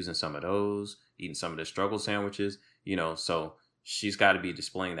and using some of those, eating some of the struggle sandwiches, so she's got to be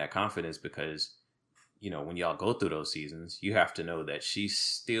displaying that confidence because, when y'all go through those seasons, you have to know that she's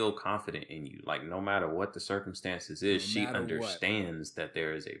still confident in you. Like, no matter what the circumstances is, she understands that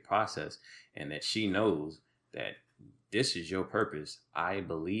there is a process and that she knows that this is your purpose. I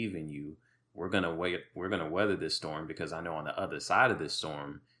believe in you. We're gonna weather this storm because I know on the other side of this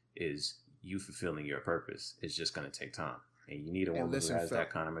storm is you fulfilling your purpose. It's just gonna take time, and you need a woman who has that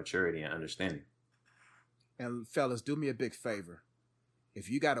kind of maturity and understanding. And fellas, do me a big favor. If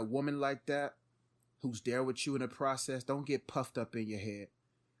you got a woman like that who's there with you in the process, don't get puffed up in your head.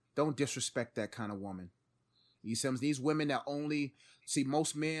 Don't disrespect that kind of woman. You see, these women that only see,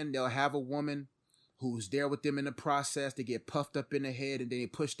 most men, they'll have a woman who's there with them in the process. They get puffed up in the head and then they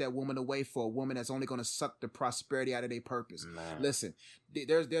push that woman away for a woman that's only going to suck the prosperity out of their purpose. Man. Listen,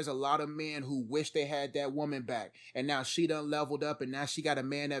 there's a lot of men who wish they had that woman back, and now she done leveled up and now she got a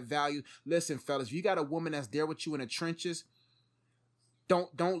man that value. Listen, fellas, if you got a woman that's there with you in the trenches,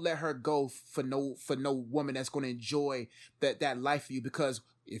 don't let her go for no woman that's going to enjoy that life for you, because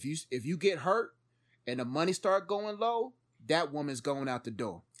if you get hurt and the money start going low, that woman's going out the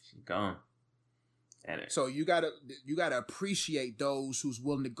door. She's gone. So you gotta appreciate those who's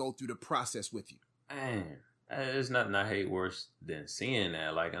willing to go through the process with you. Man, there's nothing I hate worse than seeing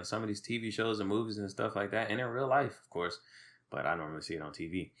that, like on some of these TV shows and movies and stuff like that, and in real life, of course. But I normally see it on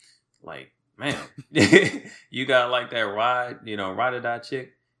TV. Like, man, you got like that ride or die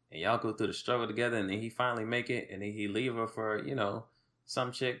chick, and y'all go through the struggle together, and then he finally make it, and then he leave her for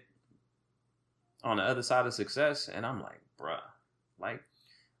some chick on the other side of success, and I'm like, bruh, like.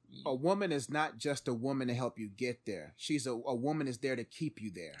 A woman is not just a woman to help you get there. She's a woman is there to keep you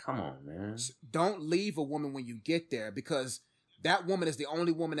there. Come on, man. Don't leave a woman when you get there, because that woman is the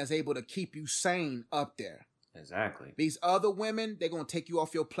only woman that's able to keep you sane up there. Exactly. These other women, they're going to take you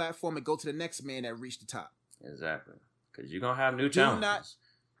off your platform and go to the next man that reached the top. Exactly. Because you're going to have new challenges.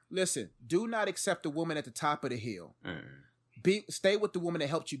 Do not accept a woman at the top of the hill. Stay with the woman that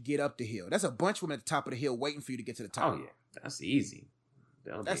helped you get up the hill. There's a bunch of women at the top of the hill waiting for you to get to the top. Oh, yeah. That's easy.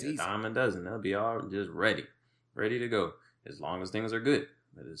 They'll be a dime a dozen. They'll be all just ready to go. As long as things are good.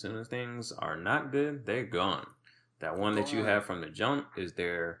 But as soon as things are not good, they're gone. That one that you have from the jump is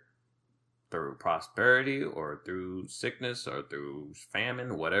there through prosperity or through sickness or through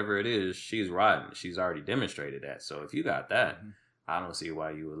famine, whatever it is, she's riding. She's already demonstrated that. So if you got that, I don't see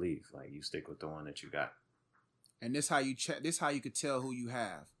why you would leave. Like, you stick with the one that you got. And this how you could tell who you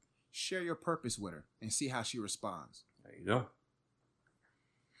have. Share your purpose with her and see how she responds. There you go.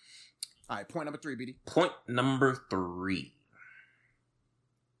 All right, point number 3, BD. Point number 3.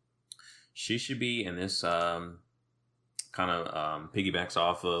 She should be, and this kind of piggybacks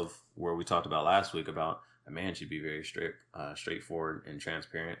off of where we talked about last week about a man should be very straightforward and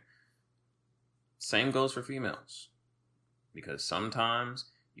transparent. Same goes for females. Because sometimes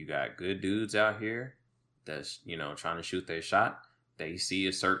you got good dudes out here that's, trying to shoot their shot. They see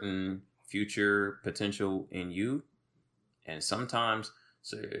a certain future potential in you. And sometimes...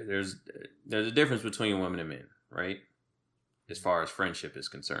 So there's a difference between women and men, right? As far as friendship is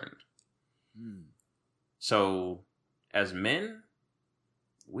concerned. So as men,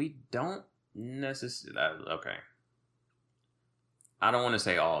 we don't necessarily... Okay. I don't want to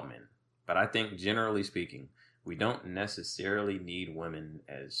say all men, but I think generally speaking, we don't necessarily need women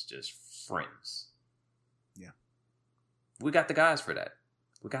as just friends. Yeah. We got the guys for that.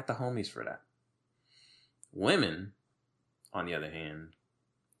 We got the homies for that. Women, on the other hand,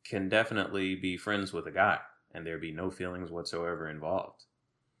 can definitely be friends with a guy and there be no feelings whatsoever involved.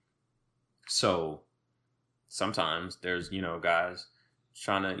 So sometimes there's, guys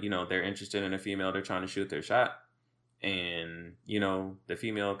trying to, they're interested in a female, they're trying to shoot their shot. And, the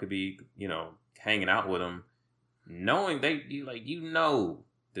female could be, hanging out with them, knowing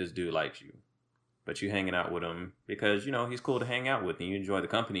this dude likes you. But you hanging out with him because, he's cool to hang out with and you enjoy the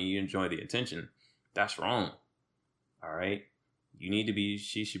company, you enjoy the attention. That's wrong. All right.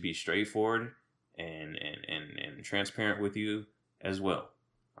 She should be straightforward and transparent with you as well.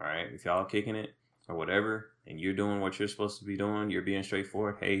 All right. If y'all kicking it or whatever, and you're doing what you're supposed to be doing, you're being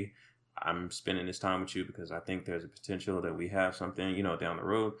straightforward. Hey, I'm spending this time with you because I think there's a potential that we have something, down the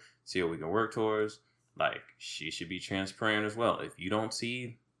road, see what we can work towards. Like, she should be transparent as well. If you don't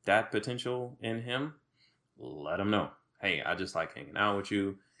see that potential in him, let him know. Hey, I just like hanging out with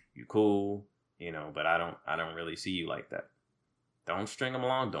you. You cool. you know, but I don't really see you like that. Don't string them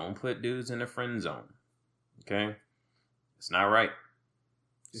along. Don't put dudes in the friend zone. Okay? It's not right.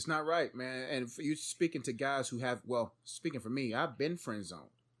 It's not right, man. And for you speaking to guys who have, well, speaking for me, I've been friend zoned.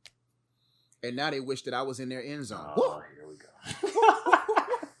 And now they wish that I was in their end zone. Oh, here we go.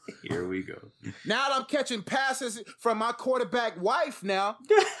 Here we go. Now that I'm catching passes from my quarterback wife now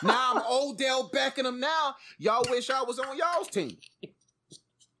I'm Odell Beckham now. Y'all wish I was on y'all's team.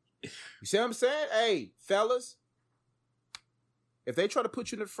 You see what I'm saying? Hey, fellas, if they try to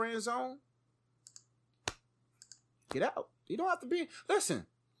put you in the friend zone, get out. You don't have to be. Listen,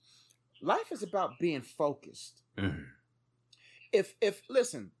 life is about being focused. Mm.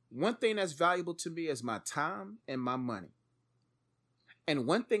 Listen, one thing that's valuable to me is my time and my money. And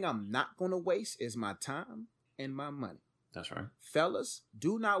one thing I'm not going to waste is my time and my money. That's right. Fellas,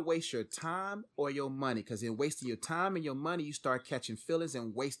 do not waste your time or your money, because in wasting your time and your money, you start catching feelings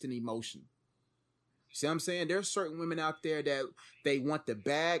and wasting emotion. See what I'm saying? There's certain women out there that they want the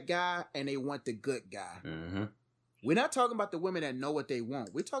bad guy and they want the good guy. Mm-hmm. We're not talking about the women that know what they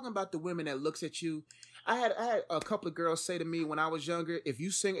want. We're talking about the women that looks at you. I had a couple of girls say to me when I was younger, if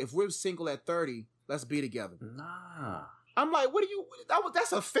we're single at 30, let's be together. Nah. I'm like,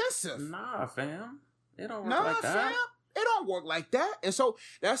 that's offensive. Nah, fam. It don't work like that. Fam. It don't work like that. And so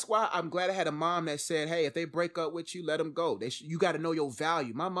that's why I'm glad I had a mom that said, hey, if they break up with you, let them go. You got to know your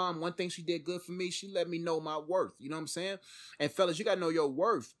value. My mom, one thing she did good for me, she let me know my worth. You know what I'm saying? And fellas, you got to know your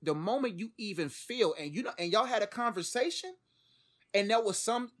worth. The moment you even feel, and y'all had a conversation, and there was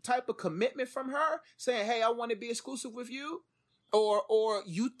some type of commitment from her saying, hey, I want to be exclusive with you. Or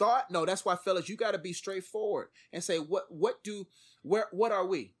you thought, no, that's why, fellas, you got to be straightforward and say, what are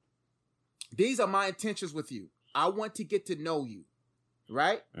we? These are my intentions with you. I want to get to know you,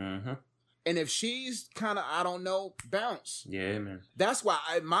 right? Mm-hmm. And if she's kind of, I don't know, bounce. Yeah, man. That's why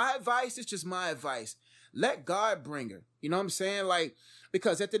my advice is just my advice. Let God bring her. You know what I'm saying? Like,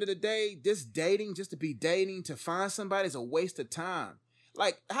 because at the end of the day, this dating, just to be dating, to find somebody is a waste of time.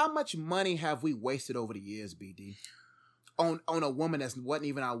 Like, how much money have we wasted over the years, BD? On a woman that wasn't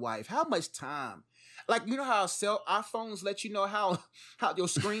even our wife? How much time? Like, you know how iPhones let you know how your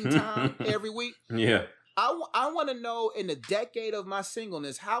screen time every week? Yeah. I want to know, in the decade of my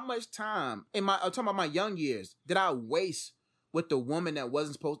singleness, how much time I'm talking about my young years, did I waste with the woman that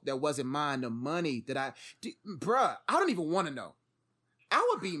wasn't mine? The money that bruh, I don't even want to know. I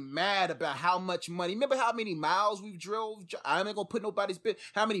would be mad about how much money. Remember how many miles we drove? I ain't gonna put nobody's bit.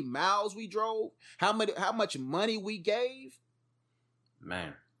 How many miles we drove? How much money we gave?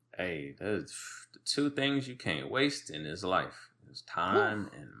 Man, hey, there's the two things you can't waste in this life. It's time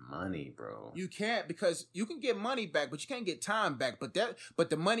and money, bro. You can't, because you can get money back, but you can't get time back. But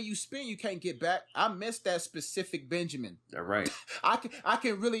the money you spend, you can't get back. I miss that specific Benjamin. That's right. I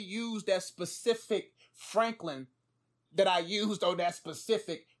can really use that specific Franklin that I used on that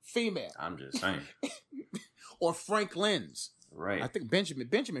specific female. I'm just saying. Or Franklin's. Right. I think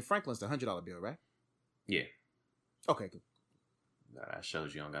Benjamin Franklin's the $100 bill, right? Yeah. Okay, good. That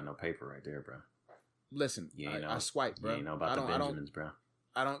shows you don't got no paper right there, bro. Listen, I swipe, bro. You ain't know about the Benjamins, bro.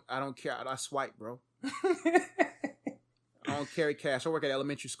 I don't care. I swipe, bro. I don't carry cash. I work at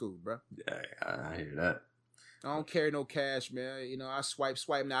elementary school, bro. Yeah, I hear that. I don't carry no cash, man. You know, I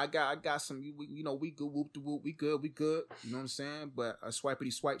swipe. Now I got some. We good. Whoop the whoop. We good. You know what I'm saying? But I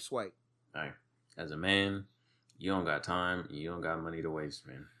swipity swipe. All right. As a man, you don't got time. You don't got money to waste,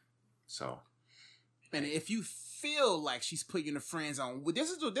 man. So. And if you feel like she's putting you in the friend zone, this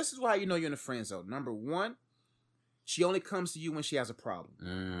is why you know you're in the friend zone. Number one, she only comes to you when she has a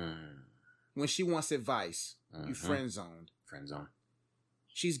problem. When she wants advice, you friend zoned. Friend zone.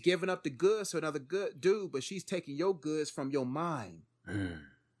 She's giving up the goods to another good dude, but she's taking your goods from your mind.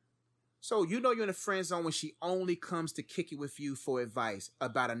 So you know you're in the friend zone when she only comes to kick it with you for advice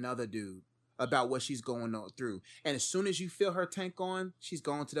about another dude, about what she's going through. And as soon as you feel her tank on, she's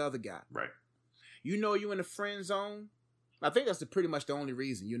going to the other guy. Right. You know you in the friend zone. I think that's pretty much the only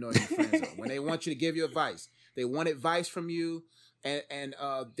reason you know you're in the friend zone. When they want you to give you advice. They want advice from you, and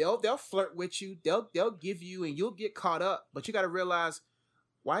they'll flirt with you. They'll give you, and you'll get caught up. But you got to realize,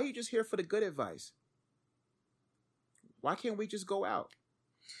 why are you just here for the good advice? Why can't we just go out?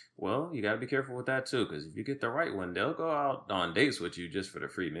 Well, you got to be careful with that too, because if you get the right one, they'll go out on dates with you just for the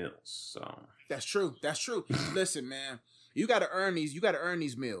free meals. So that's true. Listen, man. You got to earn these. You got to earn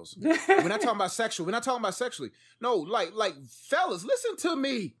these meals. We're not talking about sexual. We're not talking about sexually. No, like fellas, listen to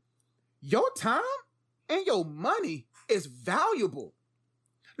me. Your time and your money is valuable.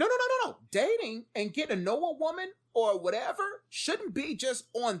 No. Dating and getting to know a woman or whatever shouldn't be just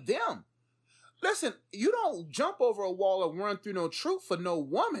on them. Listen, you don't jump over a wall or run through no troop for no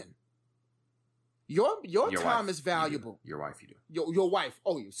woman. Your Your time wife, is valuable. Your wife, you do. Your wife.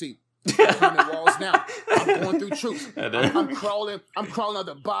 Oh, you see. I'm climbing walls now. I'm going through troops. I'm crawling. I'm crawling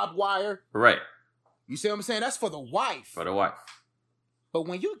under barbed wire. Right. You see what I'm saying? That's for the wife. For the wife. But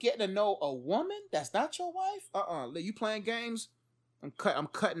when you getting to know a woman that's not your wife, you playing games? I'm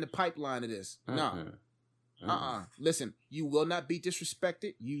cutting the pipeline of this. No. Listen, you will not be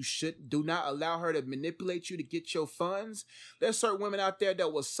disrespected. You do not allow her to manipulate you to get your funds. There's certain women out there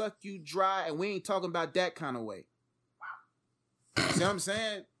that will suck you dry, and we ain't talking about that kind of way. Wow. See what I'm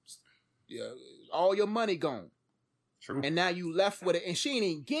saying? Yeah, all your money gone. True. And now you left with it, and she ain't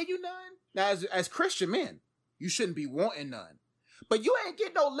even give you none. Now, as Christian men, you shouldn't be wanting none. But you ain't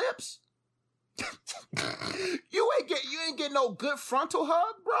get no lips. you ain't get no good frontal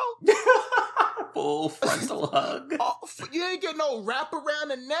hug, bro. Full frontal hug. You ain't get no wrap around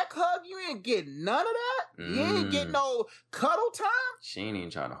the neck hug. You ain't get none of that. You ain't get no cuddle time. She ain't even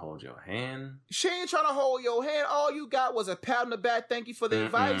trying to hold your hand. She ain't trying to hold your hand. All you got was a pat on the back. Thank you for the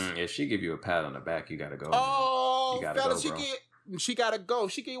advice. If she give you a pat on the back, you gotta go. Oh, you gotta fellas, go, bro. she gotta go.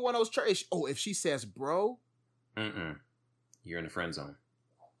 She get you one of those trays. Oh, if she says bro. You're in the friend zone.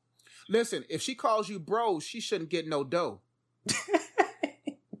 Listen, if she calls you bro, she shouldn't get no dough.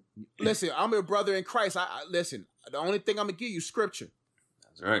 Listen, I'm your brother in Christ. Listen, the only thing I'm going to give you is scripture.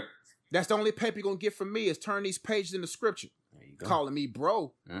 That's right. That's the only paper you're going to get from me is turn these pages into scripture. There you go. Calling me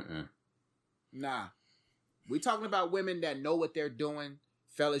bro. Nah. We talking about women that know what they're doing.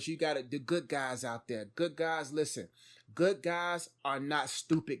 Fellas, you got the good guys out there. Good guys, listen. Good guys are not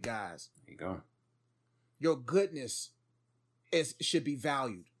stupid guys. There you go. Your goodness should be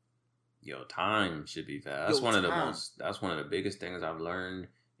valued. Your time should be valued. That's one of the biggest things I've learned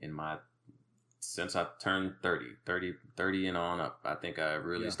since I turned 30 and on up. I think I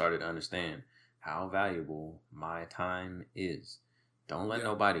really started to understand how valuable my time is. Don't let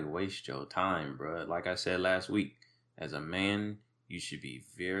nobody waste your time, bro. Like I said last week, as a man, you should be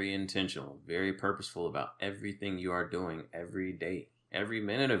very intentional, very purposeful about everything you are doing every day, every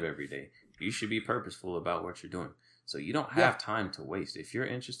minute of every day. You should be purposeful about what you're doing. So you don't have time to waste. If you're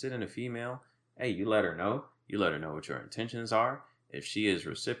interested in a female, hey, you let her know. You let her know what your intentions are. If she is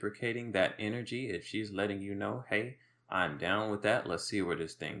reciprocating that energy, if she's letting you know, hey, I'm down with that. Let's see where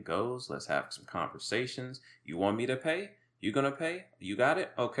this thing goes. Let's have some conversations. You want me to pay? You gonna pay? You got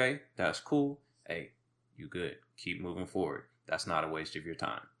it? Okay, that's cool. Hey, you good. Keep moving forward. That's not a waste of your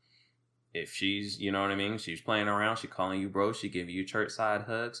time. If she's, you know what I mean? She's playing around. She calling you bro. She giving you church side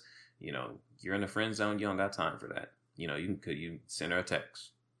hugs. You know, you're in the friend zone. You don't got time for that. You know, you send her a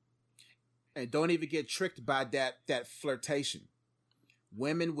text. And don't even get tricked by that flirtation.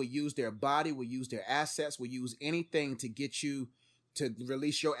 Women will use their body, will use their assets, will use anything to get you to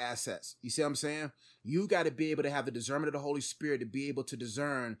release your assets. You see what I'm saying? You got to be able to have the discernment of the Holy Spirit to be able to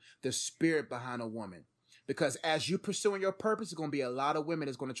discern the spirit behind a woman. Because as you're pursuing your purpose, there's going to be a lot of women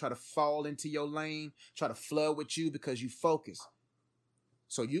that's going to try to fall into your lane, try to flood with you because you focus.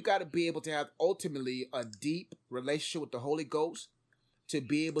 So you got to be able to have ultimately a deep relationship with the Holy Ghost to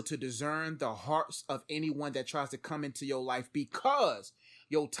be able to discern the hearts of anyone that tries to come into your life, because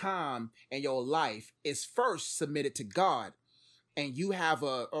your time and your life is first submitted to God, and you have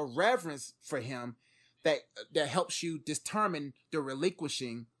a reverence for him that helps you determine the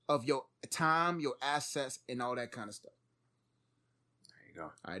relinquishing of your time, your assets, and all that kind of stuff. There you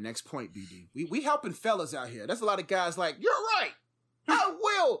go. All right, next point, BD. We helping fellas out here. There's a lot of guys like, you're right. I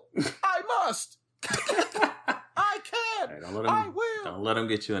will. I must. I can. Hey, I will. Don't let them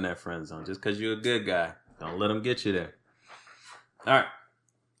get you in that friend zone. Just because you're a good guy, don't let them get you there. All right.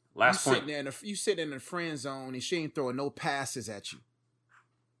 Last point. You sitting in the friend zone and she ain't throwing no passes at you.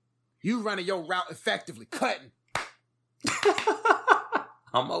 You running your route effectively, cutting.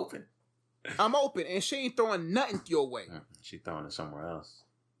 I'm open, and she ain't throwing nothing your way. She throwing it somewhere else.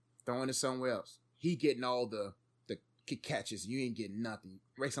 He getting all the catches. You ain't getting nothing.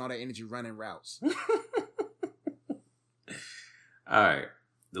 Racing all that energy running routes. All right.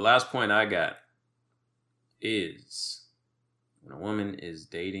 The last point I got is when a woman is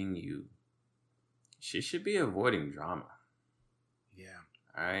dating you, she should be avoiding drama. Yeah.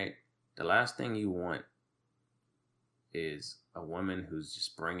 All right. The last thing you want is a woman who's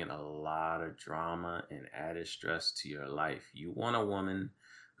just bringing a lot of drama and added stress to your life. You want a woman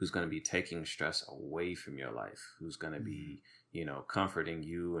who's going to be taking stress away from your life, who's going to be, comforting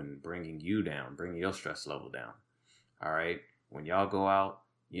you and bringing you down, bringing your stress level down. All right. When y'all go out,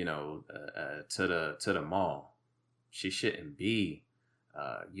 to the mall, she shouldn't be,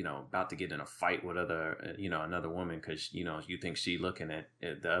 about to get in a fight with another woman because, you think she looking at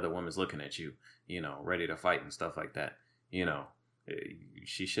the other woman's looking at you, ready to fight and stuff like that.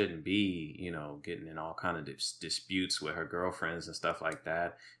 She shouldn't be, getting in all kind of disputes with her girlfriends and stuff like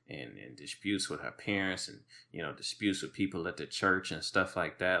that, and disputes with her parents, and disputes with people at the church and stuff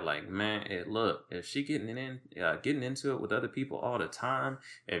like that. Like, man, look, if she getting into it with other people all the time,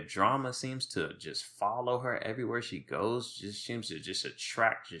 if drama seems to just follow her everywhere she goes, just seems to just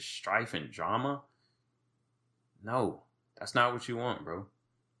attract just strife and drama. No, that's not what you want, bro.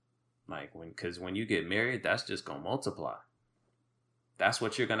 Like, because when you get married, that's just gonna multiply. That's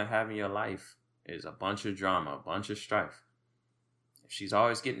what you're going to have in your life, is a bunch of drama, a bunch of strife. If she's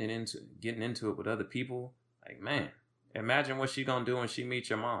always getting into it with other people, like, man, imagine what she's going to do when she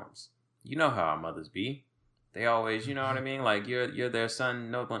meets your moms. You know how our mothers be. They always, you know what I mean? Like, you're their son.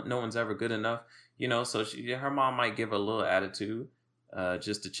 No one's ever good enough. So her mom might give her a little attitude,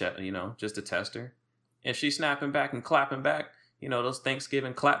 just to check, just to test her. If she's snapping back and clapping back, those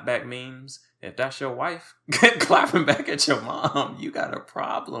Thanksgiving clapback memes. If that's your wife clapping back at your mom, you got a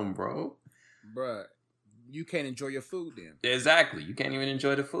problem, bro. Bruh, you can't enjoy your food then. Exactly. You can't even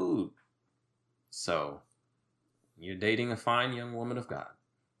enjoy the food. So, you're dating a fine young woman of God.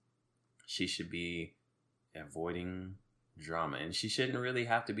 She should be avoiding drama. And she shouldn't really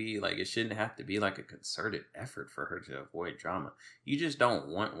have to be like, it shouldn't have to be like a concerted effort for her to avoid drama. You just don't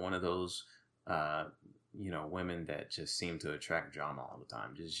want one of those, women that just seem to attract drama all the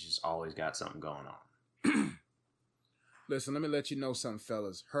time. Just always got something going on. Listen, let me let you know something,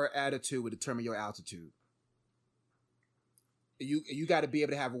 fellas. Her attitude will determine your altitude. You got to be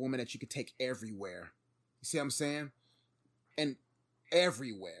able to have a woman that you can take everywhere. You see what I'm saying? And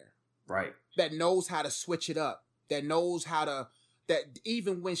everywhere. Right. That knows how to switch it up. That knows how to, that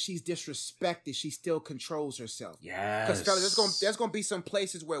even when she's disrespected, she still controls herself. Yes. Because fellas, there's gonna be some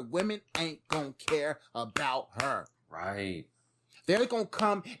places where women ain't gonna care about her. Right. They're gonna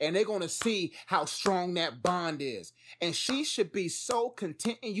come and they're gonna see how strong that bond is. And she should be so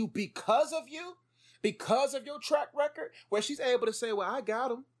content in you, because of your track record, where she's able to say, well, I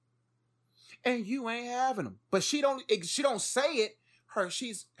got him. And you ain't having them. But she don't say it.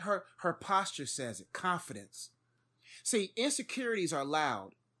 Her posture says it. Confidence. See, insecurities are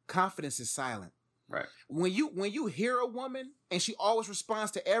loud. Confidence is silent. Right. When you hear a woman and she always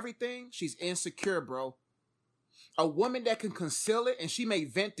responds to everything, she's insecure, bro. A woman that can conceal it, and she may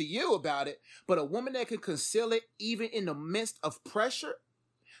vent to you about it, but a woman that can conceal it even in the midst of pressure,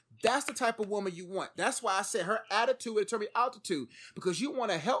 that's the type of woman you want. That's why I said her attitude will determine altitude, because you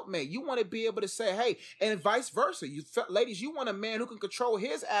want a helpmate. You want to be able to say, hey, and vice versa. Ladies, you want a man who can control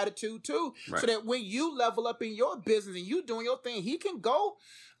his attitude too, right, so that when you level up in your business and you doing your thing, he can go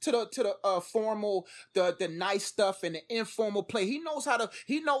to the formal, the nice stuff and the informal play. He knows how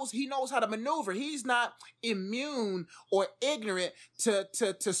to maneuver. He's not immune or ignorant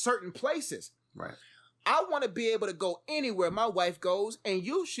to certain places. Right. I want to be able to go anywhere my wife goes, and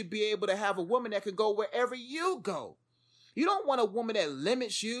you should be able to have a woman that can go wherever you go. You don't want a woman that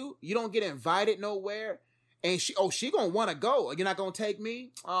limits you. You don't get invited nowhere, and she gonna want to go. You're not gonna take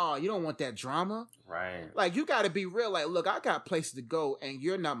me? Oh, you don't want that drama, right? Like, you got to be real. Like, look, I got places to go, and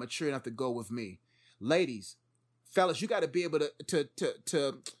you're not mature enough to go with me. Ladies, fellas, you got to be able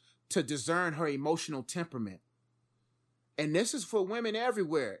to discern her emotional temperament. And this is for women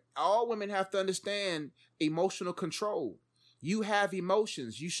everywhere. All women have to understand emotional control. You have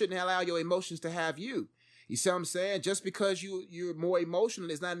emotions. You shouldn't allow your emotions to have you. You see what I'm saying? Just because you're more emotional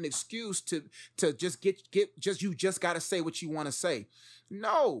is not an excuse to just you just got to say what you want to say.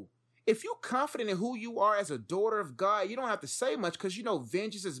 No. If you're confident in who you are as a daughter of God, you don't have to say much, because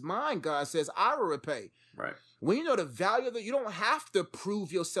vengeance is mine, God says, I will repay. Right. When you know the value of it, you don't have to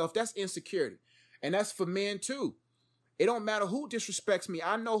prove yourself. That's insecurity. And that's for men too. It don't matter who disrespects me.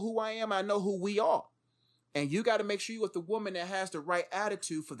 I know who I am. I know who we are. And you got to make sure you're with the woman that has the right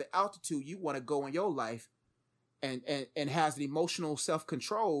attitude for the altitude you want to go in your life, and has the emotional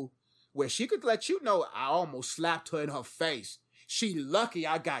self-control where she could let you know, I almost slapped her in her face. She lucky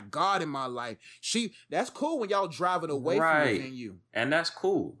I got God in my life. That's cool when y'all driving away from within you. And that's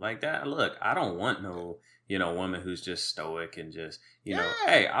cool. Like that. Look, I don't want no woman who's just stoic and just, know,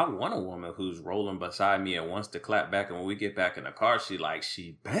 hey, I want a woman who's rolling beside me and wants to clap back. And when we get back in the car,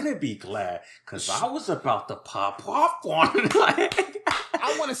 she better be glad, because I was about to pop popcorn.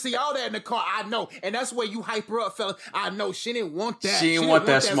 I want to see all that in the car. I know. And that's where you hype her up, fella. I know. She didn't want that. She didn't want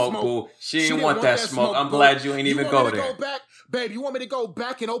that smoke, boo. She didn't want that smoke. I'm glad you ain't even go there. Go back? Babe, you want me to go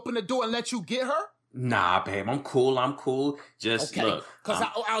back and open the door and let you get her? Nah, babe, I'm cool. Just okay. Look. Because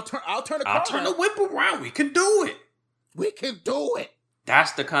I'll turn the car. I'll turn the whip around. We can do it.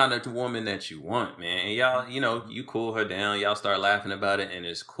 That's the kind of woman that you want, man. And y'all, you cool her down. Y'all start laughing about it, and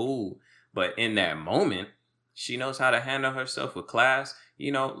it's cool. But in that moment, She knows how to handle herself with class.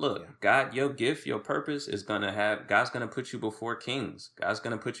 You know, look, Yeah. God, your gift, your purpose is God's gonna put you before kings. God's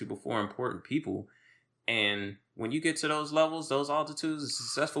gonna put you before important people. And when you get to those levels, those altitudes, the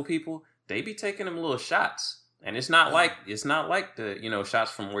successful people, they be taking them little shots. And it's not like the, you know,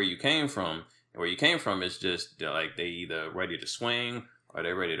 shots from where you came from. Where you came from is just like they either ready to swing or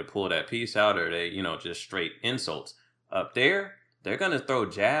they ready to pull that piece out, or they, you know, just straight insults. Up there, they're gonna throw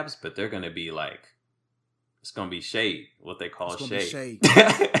jabs, but they're gonna be like, it's gonna be shade, what they call It's gonna be shade.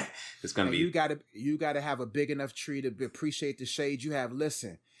 shade. It's gonna And be you gotta have a big enough tree to appreciate the shade you have.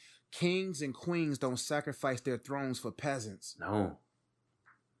 Listen, kings and queens don't sacrifice their thrones for peasants. no.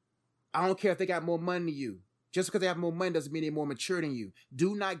 I don't care if they got more money than you. Just because they have more money doesn't mean they're more mature than you.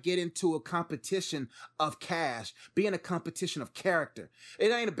 Do not get into a competition of cash. Be in a competition of character. It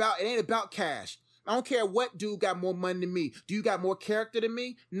ain't about cash. I don't care what dude got more money than me. Do you got more character than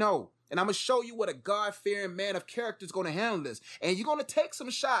me? No. And I'm going to show you what a God-fearing man of character is going to handle this. And you're going to take some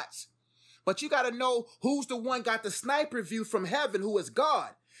shots. But you got to know who's the one got the sniper view from heaven, who is God.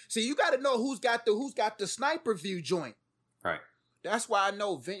 See, you got to know who's got the sniper view joint. Right. That's why I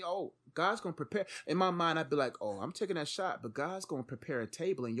know, God's going to prepare. In my mind, I'd be like, oh, I'm taking that shot, but God's going to prepare a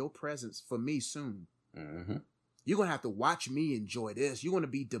table in your presence for me soon. Mm-hmm. You're going to have to watch me enjoy this. You're going to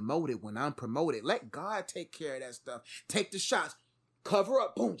be demoted when I'm promoted. Let God take care of that stuff. Take the shots. Cover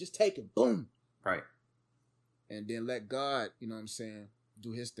up. Boom. Just take it. Boom. Right. And then let God, you know what I'm saying,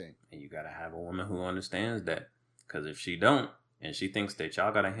 do his thing. And you got to have a woman who understands that. Because if she don't, and she thinks that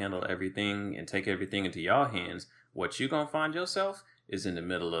y'all got to handle everything and take everything into y'all hands, what you going to find yourself is in the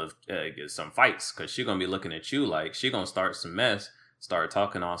middle of some fights. Because she going to be looking at you like she going to start some mess, start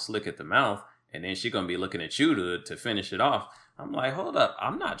talking all slick at the mouth, and then she going to be looking at you to finish it off. I'm like, hold up.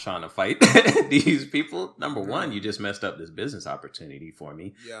 I'm not trying to fight these people. Number one, you just messed up this business opportunity for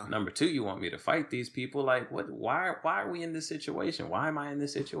me. Yeah. Number two, you want me to fight these people? Like, what? Why are we in this situation? Why am I in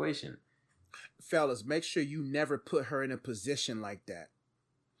this situation? Fellas, make sure you never put her in a position like that.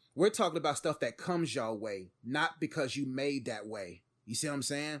 We're talking about stuff that comes your way, not because you made that way. You see what I'm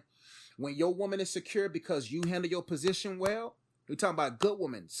saying? When your woman is secure because you handle your position well, we're talking about a good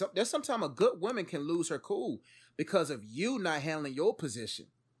woman. There's sometimes a good woman can lose her cool because of you not handling your position.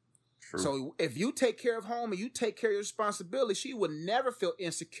 True. So if you take care of home and you take care of your responsibility, she will never feel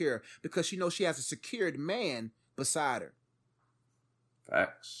insecure because she knows she has a secured man beside her.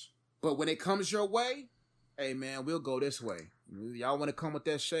 Facts. But when it comes your way, hey man, we'll go this way. Y'all want to come with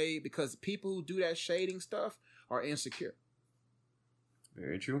that shade because people who do that shading stuff are insecure.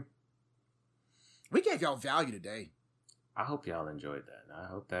 Very true. We gave y'all value today. I hope y'all enjoyed that. I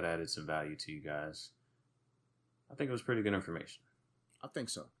hope that added some value to you guys. I think it was pretty good information. I think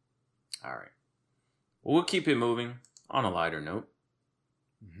so. All right. Well, we'll keep it moving on a lighter note.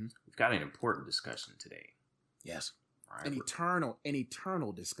 Mm-hmm. We've got an important discussion today. Yes. All right. An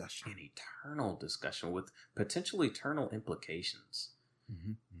eternal discussion. An eternal discussion with potential eternal implications.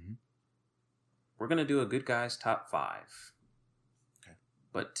 Mm-hmm. Mm-hmm. We're going to do a good guy's top 5. Okay.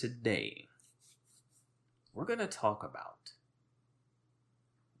 But today, we're going to talk about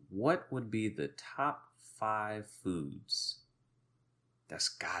what would be the top 5 foods that's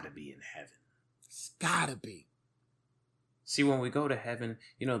got to be in heaven. It's gotta be. See, when we go to heaven,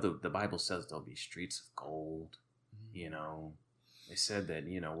 you know, the Bible says there'll be streets of gold. You know, they said that,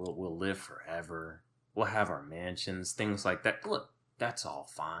 you know, we'll live forever. We'll have our mansions, things like that. Look, that's all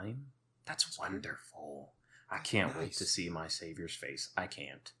fine. That's wonderful. I can't wait to see my Savior's face. I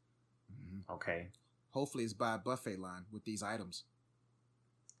can't. Mm-hmm. Okay? Hopefully it's by a buffet line with these items.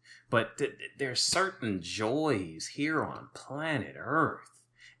 But there's certain joys here on planet Earth.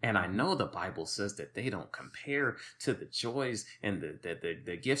 And I know the Bible says that they don't compare to the joys and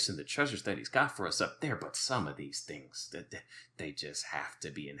the gifts and the treasures that he's got for us up there. But some of these things, they just have to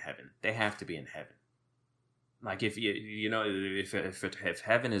be in heaven. They have to be in heaven. Like if if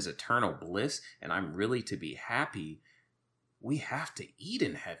heaven is eternal bliss and I'm really to be happy, we have to eat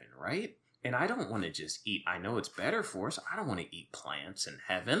in heaven, right? And I don't want to just eat. I know it's better for us. I don't want to eat plants in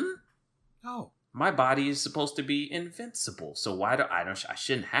heaven. No. My body is supposed to be invincible. So I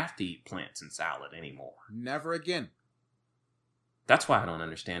shouldn't have to eat plants and salad anymore. Never again. That's why I don't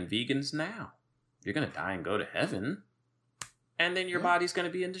understand vegans now. You're going to die and go to heaven. And then your body's going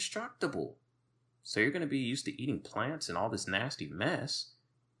to be indestructible. So you're going to be used to eating plants and all this nasty mess.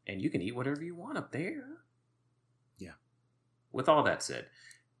 And you can eat whatever you want up there. Yeah. With all that said,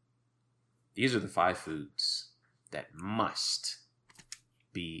 these are the 5 foods that must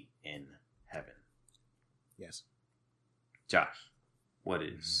be in heaven. Yes. Josh, what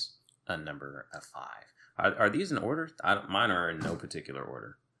is a number of 5? Are these in order? Mine are in no particular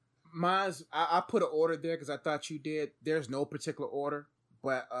order. Mine's I put an order there because I thought you did. There's no particular order,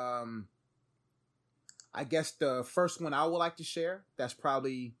 but I guess the first one I would like to share. That's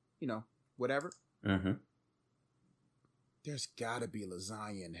probably whatever. Mm-hmm. There's gotta be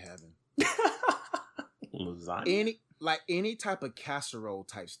lasagna in heaven. Lasagna. Any type of casserole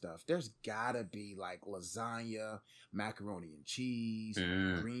type stuff. There's gotta be like lasagna, macaroni and cheese,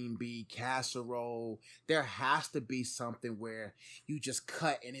 green bean casserole. There has to be something where you just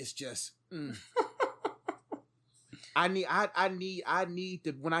cut and it's just. I need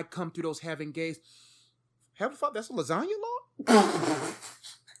to when I come through those heaven gates. Heaven Father, that's a lasagna, Lord.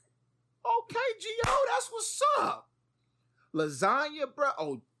 Okay, Gio, that's what's up. Lasagna, bro.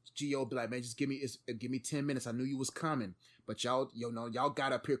 Oh, Gio be like, man, just give me 10 minutes. I knew you was coming. But y'all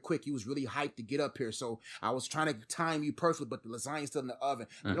got up here quick. You was really hyped to get up here. So I was trying to time you perfectly, but the lasagna's still in the oven.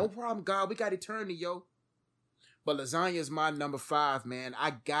 Mm-hmm. No problem, God. We got eternity, yo. But lasagna is my number 5, man.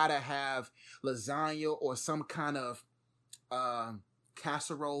 I gotta have lasagna or some kind of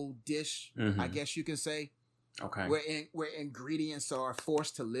casserole dish, I guess you can say. Okay. Where ingredients are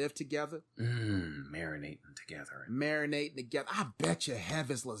forced to live together. Marinating together. I bet you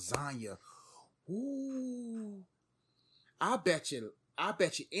heaven's lasagna. Ooh. I bet you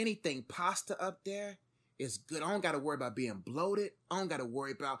anything pasta up there is good. I don't got to worry about being bloated. I don't got to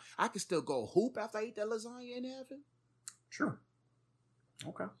worry about... I can still go hoop after I eat that lasagna in heaven. Sure.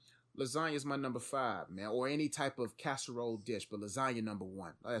 Okay. Lasagna is my number 5, man. Or any type of casserole dish, but lasagna number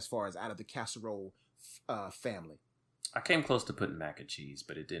 1. As far as out of the casserole family. I came close to putting mac and cheese,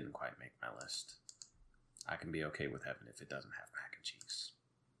 but it didn't quite make my list. I can be okay with heaven if it doesn't have mac and cheese.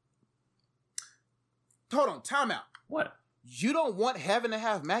 Hold on, time out. What? You don't want heaven to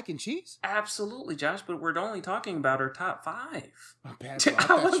have mac and cheese? Absolutely, Josh, but we're only talking about our top 5.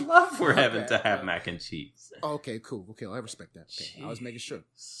 I would love for heaven to have mac and cheese. Okay, cool. Okay, I respect that. Okay. I was making sure.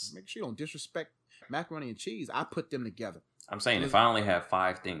 Make sure you don't disrespect macaroni and cheese. I put them together. I'm saying if I only have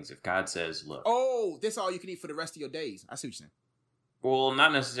 5 things, if God says, look. Oh, this all you can eat for the rest of your days. I see what you're saying. Well,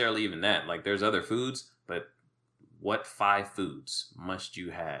 not necessarily even that. Like, there's other foods, but what 5 foods must you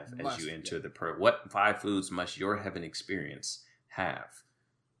have as you enter the prayer? What 5 foods must your heaven experience have?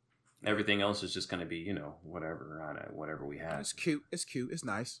 Everything else is just going to be, whatever we have. It's cute. It's cute. It's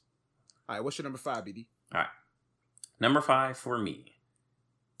nice. All right, what's your number 5, BD? All right. Number 5 for me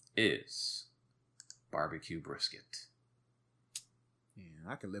is barbecue brisket.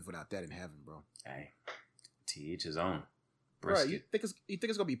 Yeah, I can live without that in heaven, bro. Hey, to each his own. Brisket. Bro, you think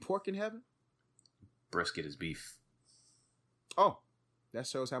it's gonna be pork in heaven? Brisket is beef. Oh, that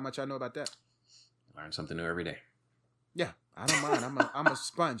shows how much I know about that. Learn something new every day. Yeah, I don't mind. I'm a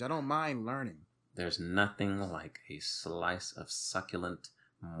sponge. I don't mind learning. There's nothing like a slice of succulent,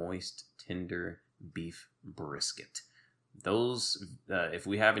 moist, tender beef brisket. Those, if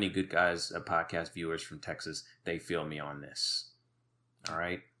we have any good guys, podcast viewers from Texas, they feel me on this. All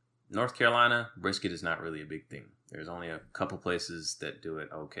right. North Carolina, brisket is not really a big thing. There's only a couple places that do it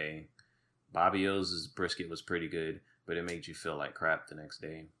okay. Bobby O's brisket was pretty good, but it made you feel like crap the next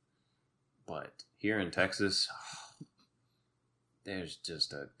day. But here in Texas, there's just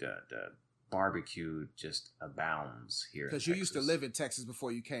the barbecue just abounds here. Because you used to live in Texas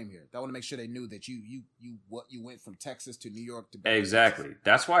before you came here. I want to make sure they knew that you went from Texas to New York to exactly. Texas.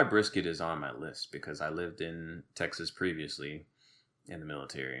 That's why brisket is on my list, because I lived in Texas previously in the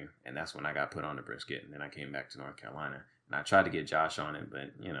military, and that's when I got put on the brisket, and then I came back to North Carolina, and I tried to get Josh on it,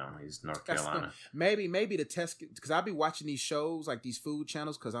 but he's North Carolina. Maybe the test, because I'll be watching these shows like these food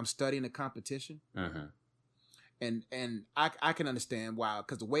channels because I'm studying the competition. Mm-hmm. And I can understand why,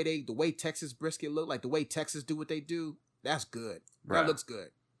 because the way Texas brisket look, like the way Texas do what they do, that's good. Bruh, that looks good.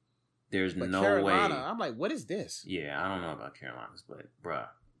 There's but no Carolina, way. I'm like, what is this? Yeah, I don't know about Carolinas, but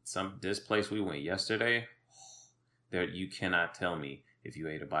this place we went yesterday, there you cannot tell me if you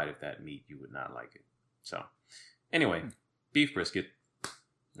ate a bite of that meat you would not like it. So, anyway, beef brisket,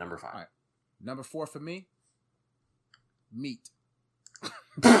 number 5. All right. Number 4 for me, meat.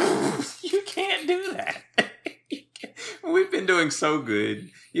 You can't do that. We've been doing so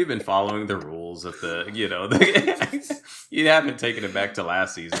good. You've been following the rules of you haven't taken it back to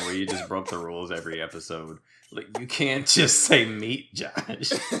last season where you just broke the rules every episode. Like, you can't just say meat, Josh.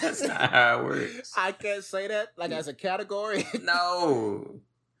 That's not how it works. I can't say that like as a category. No.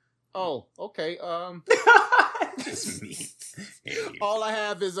 Oh, okay. Just meat. All I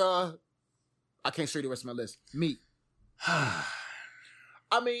have is I can't show you the rest of my list. Meat. I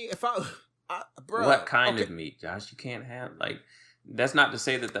mean, if bro, what kind of meat, Josh? You can't have that's not to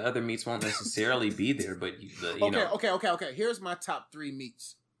say that the other meats won't necessarily be there, but Okay. Here's my top 3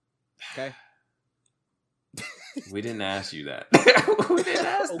 meats. Okay. We didn't ask you that. We didn't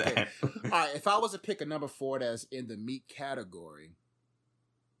ask that. All right, if I was to pick a number 4 that's in the meat category,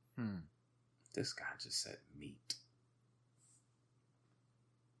 This guy just said meat.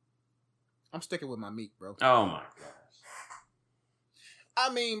 I'm sticking with my meat, bro. Oh my gosh. I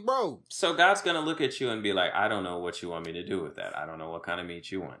mean, bro. So God's gonna look at you and be like, I don't know what you want me to do with that. I don't know what kind of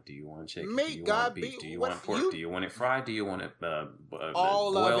meat you want. Do you want chicken? Meat, do you God, want beef? Do you what want pork? you- Do you want it fried? Do you want it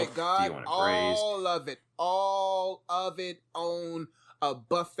All boiled? of it, God. Do you want it braised? All of it on a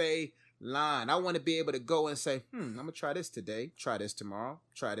buffet line. I want to be able to go and say, I'm gonna try this today, try this tomorrow,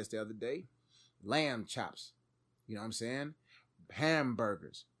 try this the other day. Lamb chops. You know what I'm saying?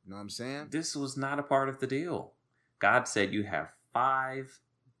 Hamburgers. You know what I'm saying? This was not a part of the deal. God said you have 5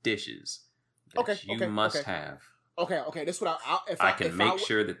 dishes that you must have. Okay. This is what I can make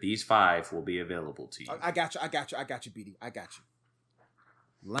sure that these 5 will be available to you. I got you, BD. I got you.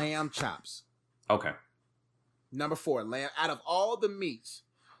 Lamb chops. Okay. Number 4, lamb. Out of all the meats,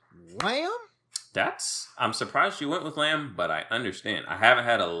 lamb? I'm surprised you went with lamb, but I understand. I haven't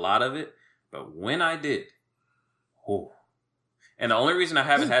had a lot of it, but when I did, and the only reason I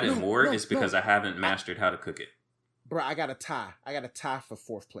haven't had it more is because I haven't mastered how to cook it. Bro, I got a tie. For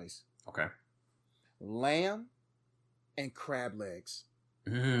 4th place. Okay. Lamb and crab legs.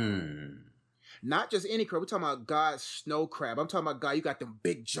 Mm. Not just any crab. We're talking about God's snow crab. I'm talking about God. You got them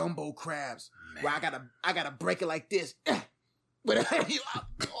big jumbo crabs. Man. Where I gotta break it like this.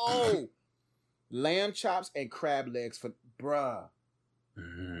 Lamb chops and crab legs for bruh.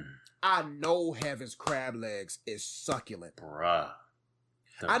 Mm. I know Heaven's crab legs is succulent. Bruh.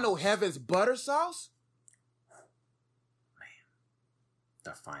 I know Heaven's butter sauce.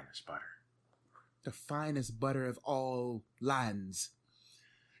 The finest butter. The finest butter of all lands.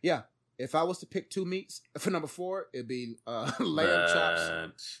 Yeah. If I was to pick 2 meats for number 4, it'd be lamb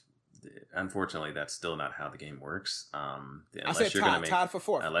chops. Unfortunately, that's still not how the game works. I said tied for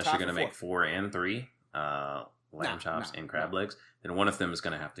 4th. Unless you're going to make 4 and 3 lamb chops and crab legs, then one of them is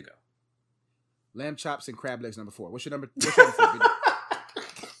going to have to go. Lamb chops and crab legs, number 4. What's your number 4?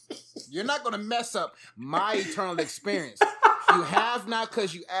 You're not going to mess up my eternal experience. You have not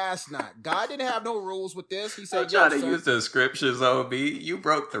because you asked not. God didn't have no rules with this. He said, I'm trying to use the scriptures, OB. You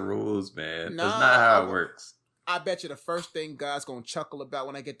broke the rules, man. Nah, that's not how it works. I bet you the first thing God's going to chuckle about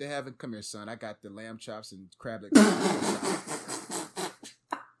when I get to heaven, come here, son. I got the lamb chops and crab legs.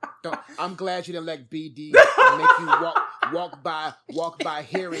 I'm glad you didn't let BD make you walk by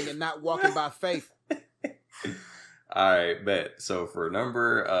hearing and not walking by faith. All right, bet. So for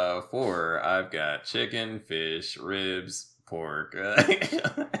number 4, I've got chicken, fish, ribs, pork.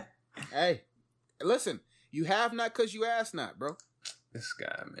 Hey, listen, you have not because you asked not, bro. This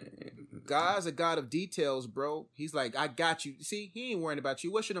guy, man. God's a God of details, bro. He's like, I got you. See, he ain't worrying about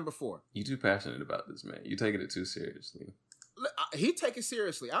you. What's your number 4? You too passionate about this, man. You taking it too seriously. He take it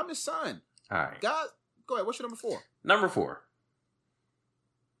seriously. I'm his son. All right. God, go ahead. What's your number 4? Number 4.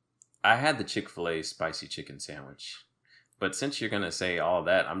 I had the Chick-fil-A spicy chicken sandwich. But since you're going to say all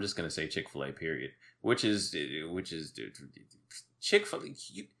that, I'm just going to say Chick-fil-A, period. Which is Chick-fil-A.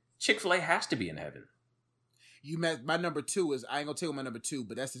 Chick-fil-A has to be in heaven. You met my number 2 is, I ain't going to tell you my number 2,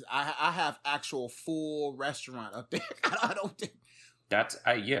 but that's just, I have actual full restaurant up there. I don't think.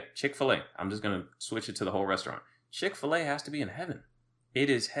 Chick-fil-A. I'm just going to switch it to the whole restaurant. Chick-fil-A has to be in heaven.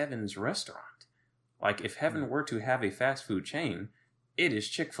 It is heaven's restaurant. Like, if heaven were to have a fast food chain, it is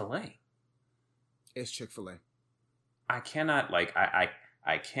Chick-fil-A. It's Chick-fil-A. I cannot,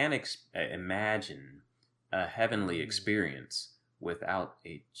 I can't imagine a heavenly experience without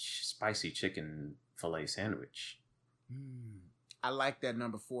a spicy chicken filet sandwich. I like that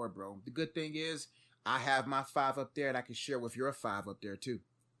number 4, bro. The good thing is, I have my 5 up there, and I can share with your 5 up there, too.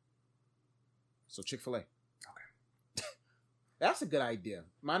 So, Chick-fil-A. Okay. That's a good idea.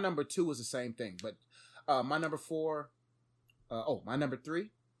 My number 2 is the same thing, but my number 4... my number 3...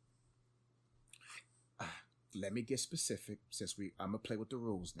 let me get specific since I'm going to play with the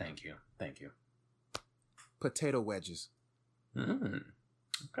rules now. Thank you. Potato wedges.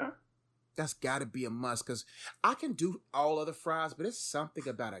 Okay. That's got to be a must because I can do all other fries, but it's something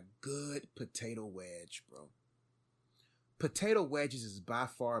about a good potato wedge, bro. Potato wedges is by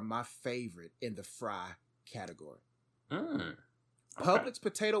far my favorite in the fry category. Okay. Publix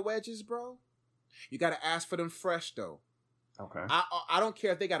potato wedges, bro. You got to ask for them fresh, though. Okay. I don't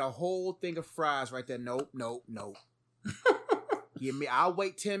care if they got a whole thing of fries right there. Nope. Give me. I'll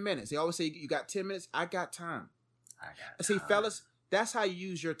wait 10 minutes. They always say you got 10 minutes. I got time. See, fellas, that's how you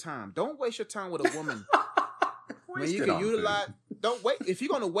use your time. Don't waste your time with a woman when you can utilize. Don't wait. If you're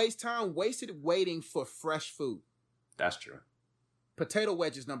gonna waste time, waste it waiting for fresh food. That's true. Potato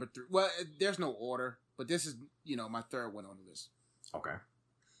wedges number 3. Well, there's no order. But this is, my third one on the list. Okay.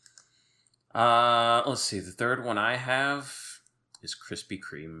 Let's see. The third one I have is Krispy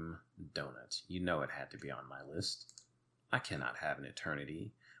Kreme donuts. You know it had to be on my list. I cannot have an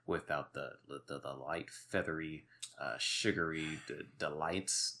eternity without the light, feathery, sugary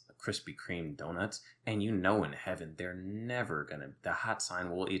delights, Krispy Kreme donuts. And you know in heaven, they're never gonna. The hot sign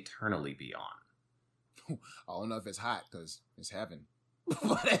will eternally be on. I don't know if it's hot because it's heaven.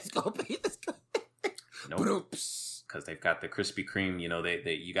 But it's gonna be this. Nope. Because they've got the Krispy Kreme,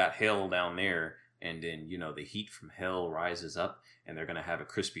 they you got hell down there, and then the heat from hell rises up, and they're gonna have a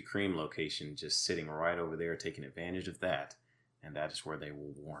Krispy Kreme location just sitting right over there, taking advantage of that, and that is where they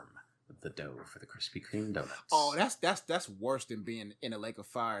will warm the dough for the Krispy Kreme donuts. Oh, that's worse than being in a lake of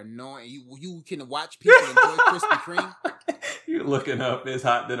fire, knowing you can watch people enjoy Krispy Kreme. You're looking up, it's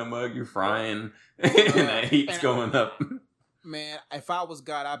hot than a mug, you're frying, and the heat's going up. Man, if I was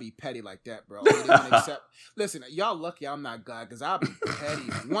God, I'd be petty like that, bro. Listen, y'all lucky I'm not God, because I'll be petty.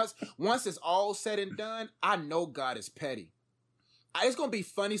 Once it's all said and done, I know God is petty. It's going to be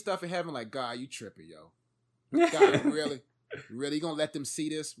funny stuff in heaven like, God, you tripping, yo. God, really? Really? You going to let them see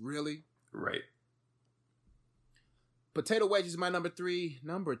this? Really? Right. Potato wedges is my number 3.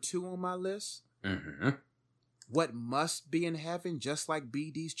 Number 2 on my list. Mm-hmm. What must be in heaven, just like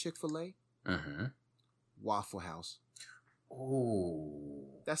BD's Chick-fil-A? Mm-hmm. Waffle House.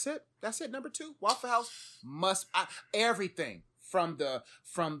 Oh, that's it. Number 2, Waffle House must everything from the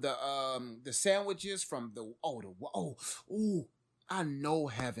sandwiches, from the I know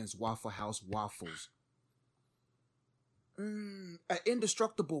heaven's Waffle House waffles. An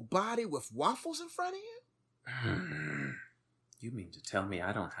indestructible body with waffles in front of you. You mean to tell me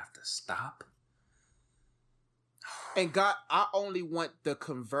I don't have to stop? And God, I only want the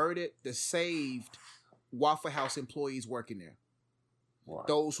converted, the saved Waffle House employees working there. What?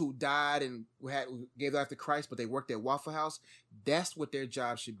 Those who died and gave life to Christ, but they worked at Waffle House. That's what their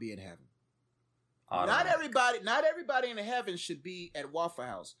job should be in heaven. Not everybody in heaven should be at Waffle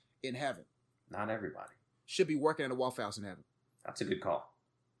House in heaven. Not everybody should be working at a Waffle House in heaven. That's a good call.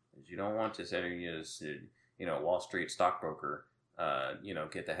 You don't want to say Wall Street stockbroker,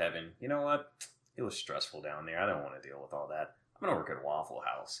 get to heaven. You know what? It was stressful down there. I don't want to deal with all that. I'm gonna work at Waffle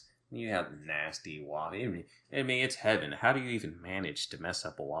House. You have nasty waffle. I mean, it's heaven. How do you even manage to mess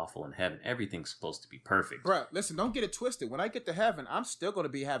up a waffle in heaven? Everything's supposed to be perfect. Bruh, listen, don't get it twisted. When I get to heaven, I'm still going to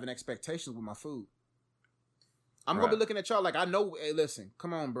be having expectations with my food. I'm going to be looking at y'all like, I know, hey, listen,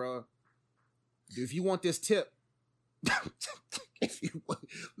 come on, bro. If you want this tip, listen, but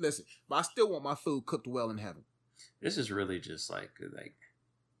I still want my food cooked well in heaven. This is really just like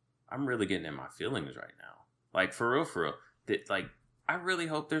I'm really getting in my feelings right now. Like, for real. I really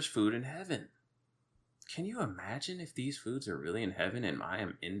hope there's food in heaven. Can you imagine if these foods are really in heaven and I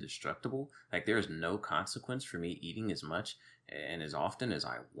am indestructible? Like, there is no consequence for me eating as much and as often as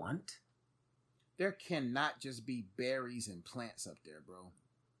I want? There cannot just be berries and plants up there, bro.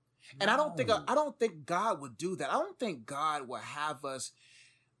 And no. I don't think God would do that. I don't think God would have us,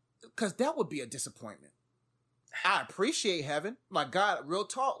 because that would be a disappointment. I appreciate heaven. Like, God, real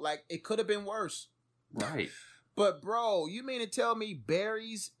talk, like, it could have been worse. Right. But bro, you mean to tell me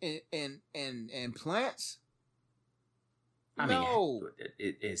berries and plants? I mean,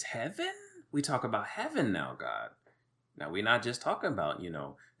 it is heaven? We talk about heaven now, God. Now, we're not just talking about,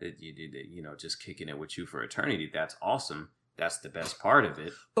 just kicking it with you for eternity. That's awesome. That's the best part of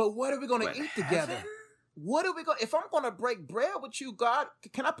it. But what are we going to eat together? What are we going? If I'm going to break bread with you, God,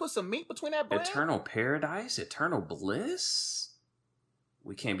 can I put some meat between that bread? Eternal paradise, eternal bliss.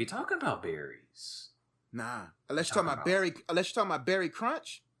 We can't be talking about berries. Nah, unless you're talking about berry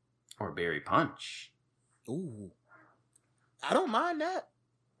crunch or berry punch. Ooh, I don't mind that.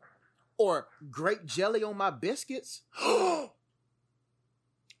 Or grape jelly on my biscuits.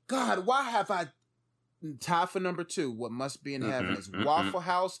 God, why have I tied for number 2? What must be in heaven is Waffle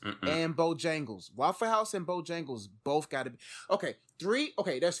House and Bojangles. Waffle House and Bojangles both got to be okay. 3.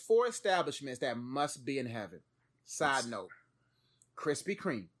 Okay, there's 4 establishments that must be in heaven. Side note: Krispy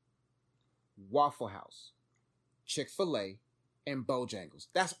Kreme, Waffle House, Chick-fil-A, and Bojangles.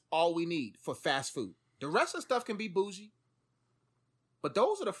 That's all we need for fast food. The rest of the stuff can be bougie. But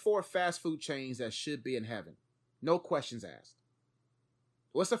those are the 4 fast food chains that should be in heaven. No questions asked.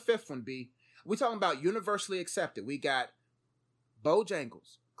 What's the 5th one, B? We're talking about universally accepted. We got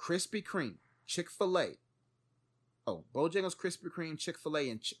Bojangles, Krispy Kreme, Chick-fil-A. Oh, Bojangles, Krispy Kreme, Chick-fil-A,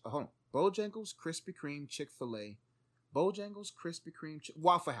 and Bojangles, Krispy Kreme, Chick-fil-A. Bojangles, Krispy Kreme,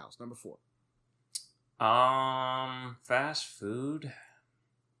 Waffle House, number 4. Fast food.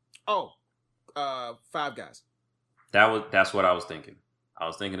 Oh, Five Guys. That's what I was thinking. I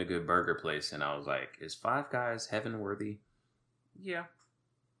was thinking a good burger place, and I was like, is Five Guys heaven worthy? Yeah.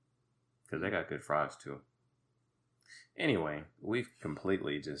 Because they got good fries, too. Anyway, we've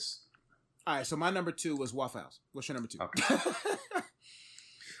completely just... All right, so my number 2 was Waffle House. What's your number 2? Okay.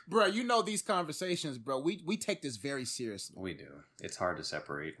 Bro, you know these conversations, bro. We take this very seriously. We do. It's hard to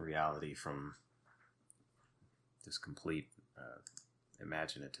separate reality from this complete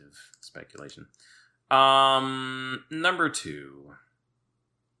imaginative speculation. Number 2,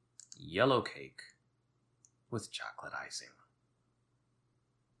 yellow cake with chocolate icing.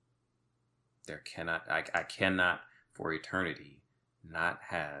 I cannot for eternity not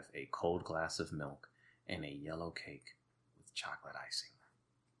have a cold glass of milk and a yellow cake with chocolate icing.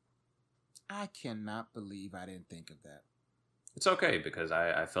 I cannot believe I didn't think of that. It's okay because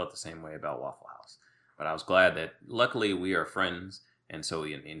I felt the same way about Waffle House. But I was glad that luckily we are friends, and so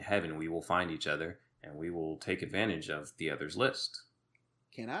in heaven we will find each other and we will take advantage of the other's list.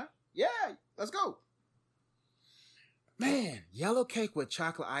 Can I? Yeah, let's go. Man, yellow cake with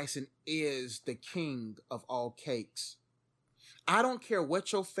chocolate icing is the king of all cakes. I don't care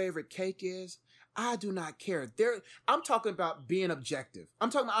what your favorite cake is. I do not care. I'm talking about being objective.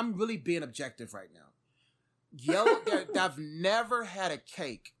 I'm really being objective right now. I've never had a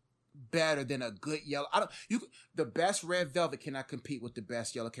cake better than a good yellow. The best red velvet cannot compete with the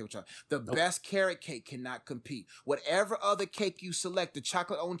best yellow cake with chocolate. The best carrot cake cannot compete. Whatever other cake you select, the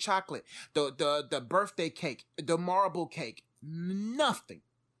chocolate on chocolate, the birthday cake, the marble cake, nothing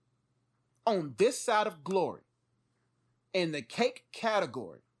on this side of glory in the cake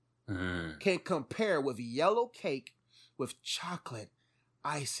category can compare with yellow cake with chocolate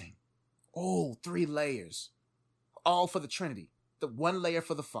icing. Oh, 3 layers. All for the Trinity. The 1 layer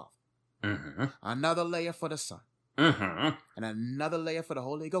for the Father. Mm-hmm. Another layer for the Son. Mm-hmm. And another layer for the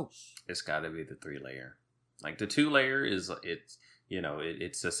Holy Ghost. It's got to be the 3 layer. Like the 2 layer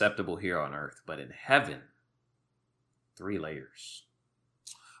it's susceptible here on earth, but in heaven, 3 layers.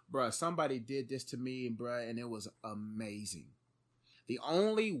 Bruh, somebody did this to me, bruh, and it was amazing. The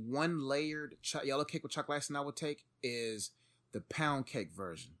only 1 layered yellow cake with chocolate icing I would take is the pound cake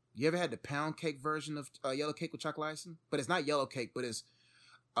version. You ever had the pound cake version of yellow cake with chocolate icing? But it's not yellow cake, but it's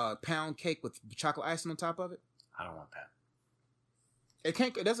pound cake with chocolate icing on top of it. I don't want that.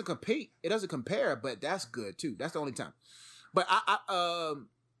 It doesn't compete. It doesn't compare, but that's good too. That's the only time. But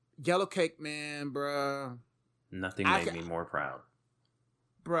yellow cake, man, bruh. Nothing made me more proud,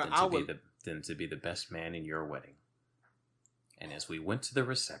 bruh. than to be the best man in your wedding. And as we went to the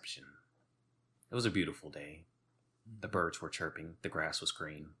reception, it was a beautiful day. The birds were chirping. The grass was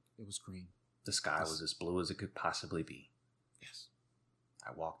green. It was green. The sky was as blue as it could possibly be. Yes. I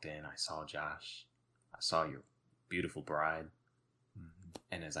walked in. I saw Josh. I saw your beautiful bride. Mm-hmm.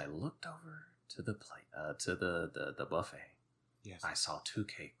 And as I looked over to the plate, to the buffet, yes, I saw 2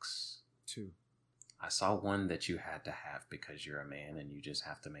 cakes. 2. I saw one that you had to have because you're a man and you just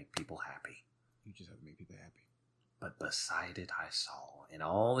have to make people happy. You just have to make people happy. But beside it, I saw in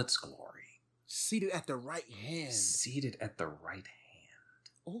all its glory, seated at the right hand.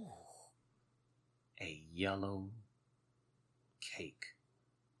 Oh. A yellow cake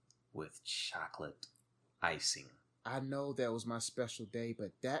with chocolate icing. I know that was my special day,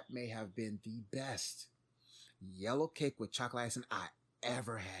 but that may have been the best yellow cake with chocolate icing I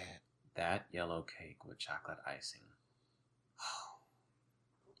ever had. That yellow cake with chocolate icing.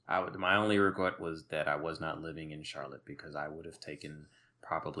 My only regret was that I was not living in Charlotte because I would have taken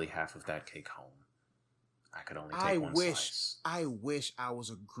probably half of that cake home. I could only take one slice. I wish I was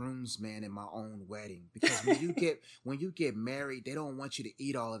a groomsman in my own wedding because when you get married, they don't want you to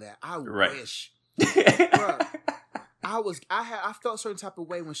eat all of that. I wish. Bruh, I felt a certain type of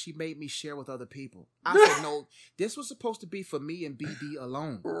way when she made me share with other people. I said, no, this was supposed to be for me and BD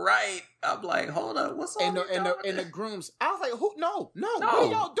alone. Right. I'm like, hold up, what's up? And the grooms, I was like, who? No, what are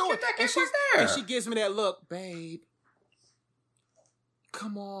y'all doing? Get that cake right there. And she gives me that look, babe.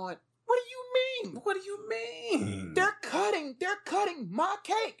 Come on. What do you mean? What do you mean? They're cutting my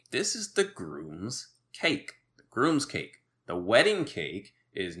cake. This is the groom's cake. The groom's cake. The wedding cake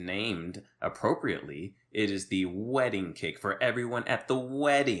is named appropriately. It is the wedding cake for everyone at the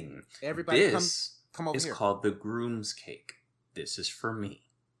wedding. Everybody come over here. It's called the groom's cake. This is for me.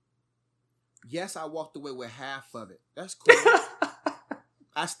 Yes, I walked away with half of it. That's cool.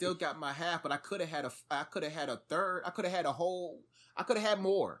 I still got my half, but I could have had a third. I could have had a whole. I could have had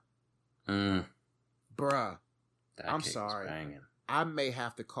more. Bruh. I'm sorry. I may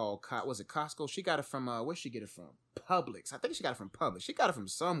have to call, was it Costco? She got it from, where'd she get it from? Publix. I think she got it from Publix. She got it from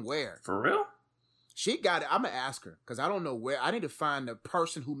somewhere. For real? She got it. I'm going to ask her because I don't know where. I need to find the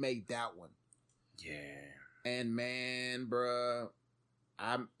person who made that one. Yeah. And man, bruh,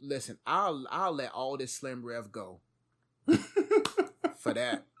 Listen. I'll let all this Slim Rev go for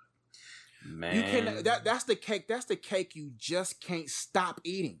that. Man, You can. That's the cake. That's the cake you just can't stop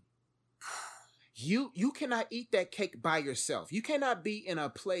eating. You cannot eat that cake by yourself. You cannot be in a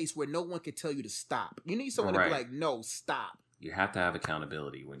place where no one can tell you to stop. You need someone to be like, no, stop. You have to have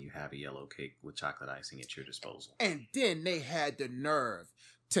accountability when you have a yellow cake with chocolate icing at your disposal. And then they had the nerve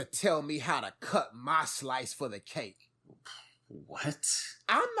to tell me how to cut my slice for the cake. What?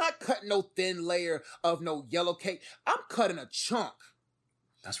 I'm not cutting no thin layer of no yellow cake. I'm cutting a chunk.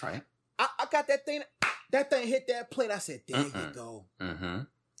 That's right. I got that thing. That thing hit that plate. I said, there you go. Mm-hmm.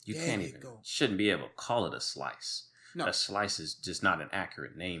 You There can't you even, go. shouldn't be able to call it a slice. No. A slice is just not an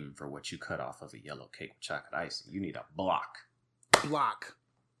accurate name for what you cut off of a yellow cake with chocolate icing. You need a block. Block.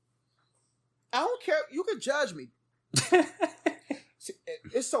 I don't care. You can judge me. See,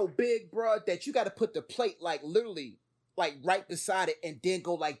 it's so big, bro, that you got to put the plate like literally like right beside it and then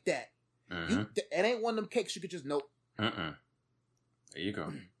go like that. Mm-hmm. It ain't one of them cakes you could just nope. Mm-mm. There you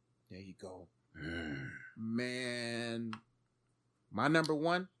go. There you go. Mm. Man. My number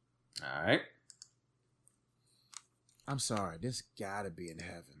one. All right. I'm sorry. This gotta be in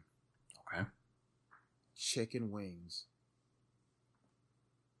heaven. Okay. Chicken wings.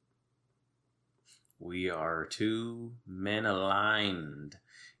 We are two men aligned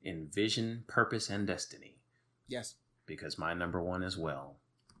in vision, purpose, and destiny. Yes. Because my number one as well.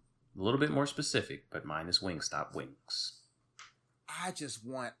 A little bit more specific, but mine is Wingstop Wings. I just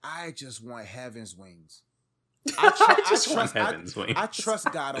want heaven's wings. I just want heaven's wings. I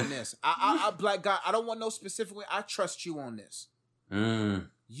trust God on this. I like God. I don't want no specific way. I trust you on this.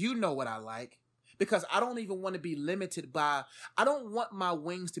 You know what I like. Because I don't even want to be limited by, I don't want my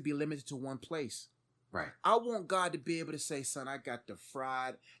wings to be limited to one place. Right. I want God to be able to say, son, I got the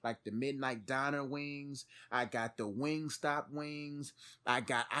fried, like the Midnight Diner wings. I got the Wingstop wings. I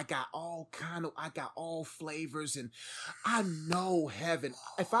got all flavors. And I know heaven.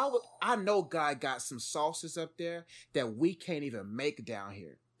 I know God got some sauces up there that we can't even make down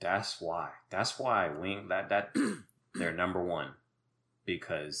here. That's why they're number one.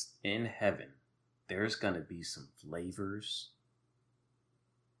 Because in heaven, there's going to be some flavors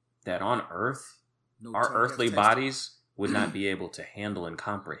that on earth, our earthly bodies would not be able to handle and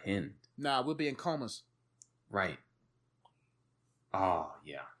comprehend. Nah, we'll be in comas. Right. Oh,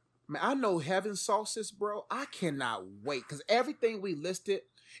 yeah. Man, I know heaven sauces, bro. I cannot wait. Because everything we listed,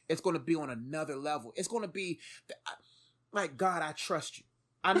 it's going to be on another level. It's going to be, like, God, I trust you.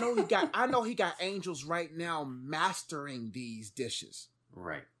 I know he got angels right now mastering these dishes.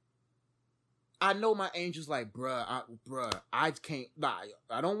 Right. I know my angels like, bruh, I can't,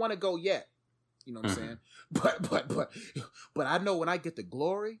 I don't want to go yet. You know what I'm saying? But I know when I get the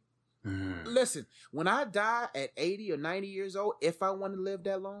glory, listen, when I die at 80 or 90 years old, if I want to live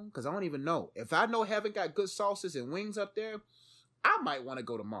that long, because I don't even know. If I know heaven got good sauces and wings up there, I might want to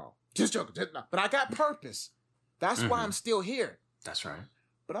go tomorrow. Just joking. But I got purpose. That's why I'm still here. That's right.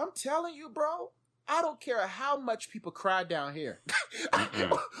 But I'm telling you, bro, I don't care how much people cry down here.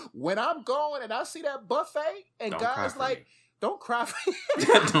 When I'm going and I see that buffet and God's like, me. Don't cry for me.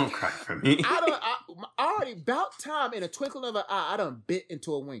 Don't cry for me. I already about time in a twinkling of an eye, I done bit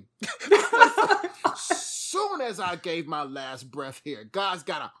into a wing. Soon as I gave my last breath here, God's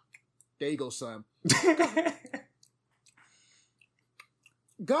got there you go, son.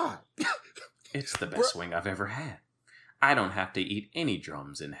 God. It's the best wing I've ever had. I don't have to eat any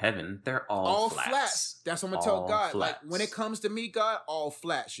drums in heaven. They're all flats. That's what I'm going to tell God. Flats. Like, when it comes to me, God, all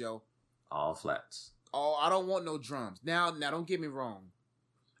flats, yo. All flats. Oh, I don't want no drums. Now, don't get me wrong.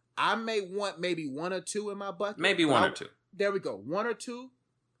 I may want maybe one or two in my bucket. Maybe one or two. There we go. One or two,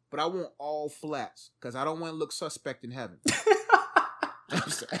 but I want all flats because I don't want to look suspect in heaven.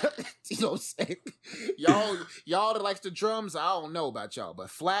 You know what I'm saying? Y'all that likes the drums, I don't know about y'all, but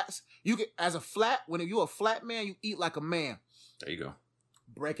flats, you get as a flat, when you a flat man, you eat like a man. There you go.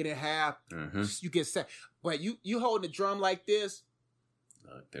 Break it in half. You get set. But you holding the drum like this.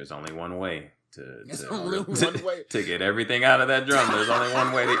 Look, there's only one way to get everything out of that drum. There's only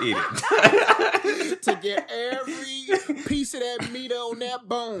one way to eat it. To get every piece of that meat on that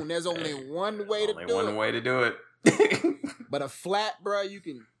bone, there's only one way to do it. Only one way to do it. But a flat, bro, you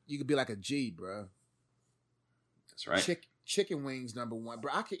can be like a G, bro. That's right. Chicken wings, number one,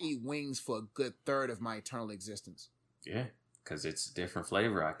 bro. I could eat wings for a good third of my eternal existence. Yeah, because it's a different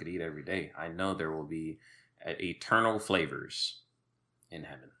flavor I could eat every day. I know there will be eternal flavors in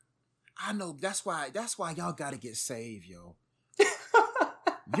heaven. I know that's why y'all gotta get saved, yo.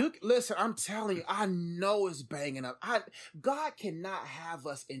 You listen, I'm telling you, I know it's banging up. God cannot have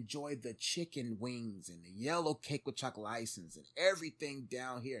us enjoy the chicken wings and the yellow cake with chocolate icings and everything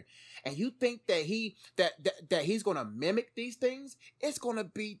down here. And you think that he's gonna mimic these things? It's gonna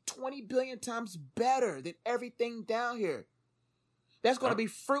be 20 billion times better than everything down here. There's gonna be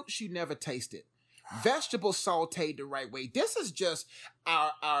fruits you never tasted. Vegetables sauteed the right way. This is just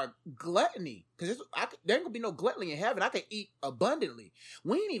our gluttony. Because there ain't gonna be no gluttony in heaven. I can eat abundantly.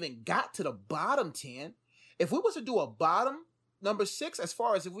 We ain't even got to the bottom 10. If we was to do a bottom number 6, as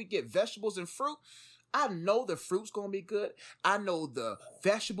far as if we get vegetables and fruit, I know the fruit's gonna be good. I know the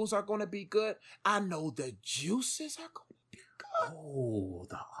vegetables are gonna be good. I know the juices are gonna be good. Oh,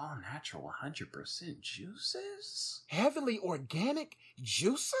 the all natural 100% juices? Heavenly organic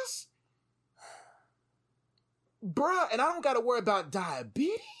juices? Bruh, and I don't got to worry about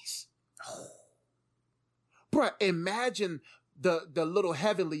diabetes. Bruh, imagine the little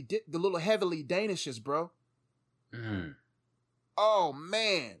heavenly Danishes, bro. Oh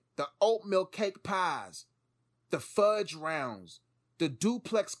man, the oatmeal cake pies, the fudge rounds, the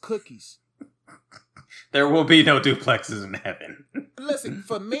duplex cookies. There will be no duplexes in heaven. Listen,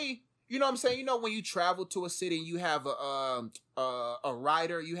 for me, you know what I'm saying? You know when you travel to a city and you have a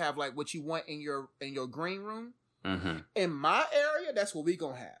rider, you have like what you want in your green room. Mm-hmm. In my area, that's what we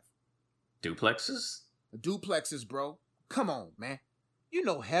gonna have. Duplexes? Duplexes, bro. Come on, man. You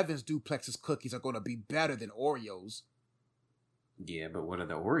know Heaven's duplexes cookies are gonna be better than Oreos. Yeah, but what are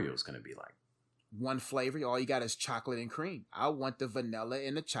the Oreos gonna be like? One flavor. All you got is chocolate and cream. I want the vanilla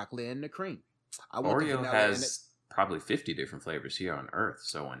and the chocolate and the cream. I want Oreo the vanilla has probably 50 different flavors here on Earth,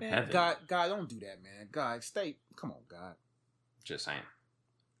 so in heaven. God, don't do that, man. God, stay. Come on, God. Just saying.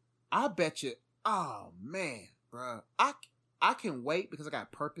 I bet you. Oh man. Bruh, I can wait because I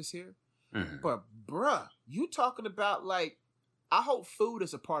got purpose here. Mm-hmm. But bruh, you talking about like, I hope food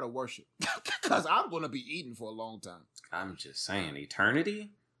is a part of worship because I'm going to be eating for a long time. I'm just saying,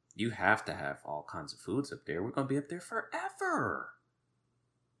 eternity, you have to have all kinds of foods up there. We're going to be up there forever.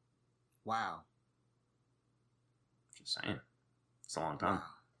 Wow. Just saying. It's a long time. Wow.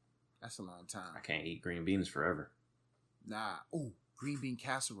 That's a long time. I can't eat green beans forever. Nah. Ooh, green bean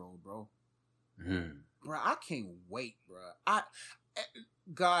casserole, bro. Mm. Bro, I can't wait, bro.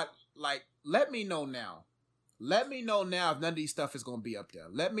 God, like, let me know now. Let me know now if none of these stuff is gonna be up there.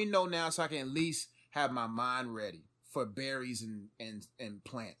 Let me know now so I can at least have my mind ready for berries and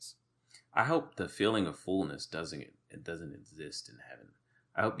plants. I hope the feeling of fullness doesn't exist in heaven.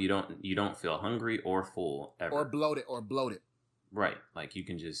 I hope you don't feel hungry or full ever. Or bloated. Right. Like you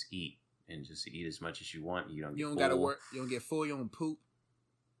can just eat and just eat as much as you want. You don't gotta work. You don't get full, you don't poop.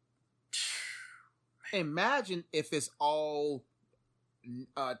 Imagine if it's all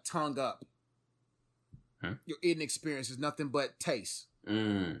tongue up. Your eating experience is nothing but taste.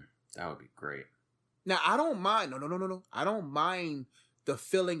 That would be great. Now, I don't mind. No. I don't mind the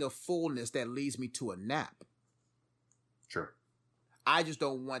feeling of fullness that leads me to a nap. Sure. I just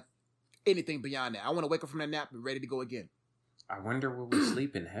don't want anything beyond that. I want to wake up from that nap and ready to go again. I wonder, will we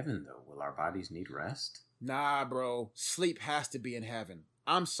sleep in heaven, though? Will our bodies need rest? Nah, bro. Sleep has to be in heaven.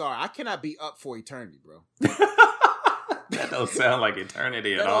 I'm sorry. I cannot be up for eternity, bro. That don't sound like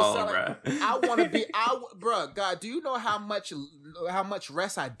eternity at all, bro. I want to be, bro. God, do you know how much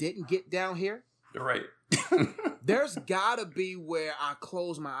rest I didn't get down here? Right. There's gotta be where I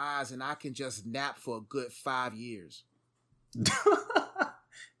close my eyes and I can just nap for a good 5 years.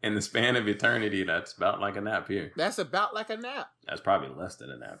 In the span of eternity, that's about like a nap here. That's about like a nap. That's probably less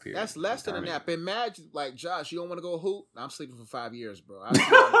than a nap here. That's less than a nap. Imagine, like, Josh, you don't want to go hoop? I'm sleeping for 5 years, bro. You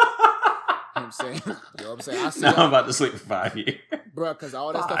know what I'm saying? You know what I'm saying? I'm about to sleep for 5 years. Bro, because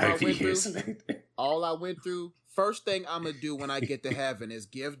all that stuff I went through, all I went through, first thing I'm going to do when I get to heaven is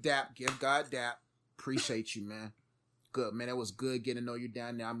give God dap. Appreciate you, man. Good, man. It was good getting to know you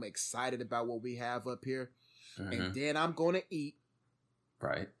down there. I'm excited about what we have up here. Mm-hmm. And then I'm going to eat.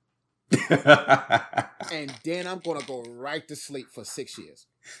 Right. And then I'm going to go right to sleep for 6 years.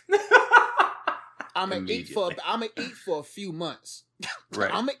 I'm going to eat for a few months. Right.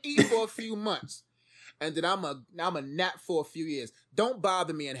 I'm going to eat for a few months. And then I'm a nap for a few years. Don't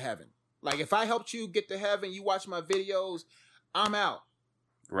bother me in heaven. Like, if I helped you get to heaven, you watch my videos, I'm out.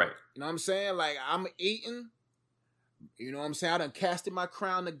 Right. You know what I'm saying? Like, I'm eating. You know what I'm saying? I done casted my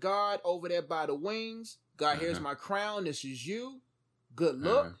crown to God over there by the wings. God, here's my crown. This is you. Good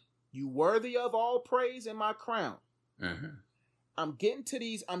look. Mm-hmm. You worthy of all praise in my crown. Mm-hmm. I'm getting to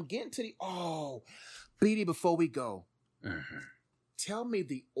the, oh, BD, before we go, tell me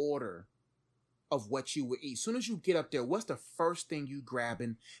the order of what you would eat. As soon as you get up there, what's the first thing you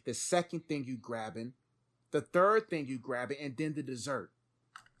grabbing? The second thing you grabbing? The third thing you grabbing? And then the dessert?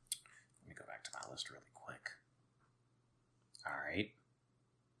 list really quick. All right.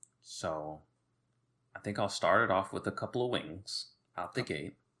 So I think I'll start it off with a couple of wings out the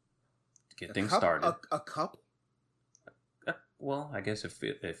gate to get things started. A couple? Well, I guess if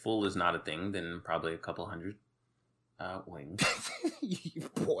full is not a thing, then probably a couple hundred wings.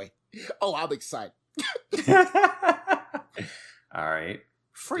 Boy. Oh, I'm excited. All right.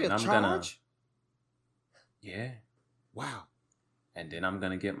 Free of charge? Yeah. Wow. And then I'm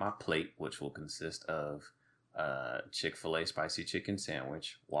going to get my plate, which will consist of Chick-fil-A spicy chicken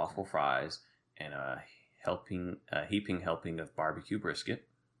sandwich, waffle fries, and a heaping helping of barbecue brisket.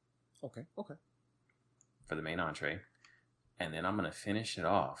 Okay. For the main entree. And then I'm going to finish it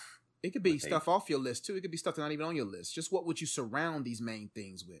off. It could be stuff off your list, too. It could be stuff that's not even on your list. Just what would you surround these main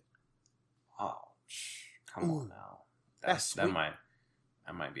things with? Oh, come on now.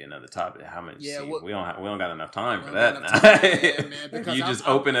 That might be another topic. How much? Yeah, we don't got enough time for that now. You just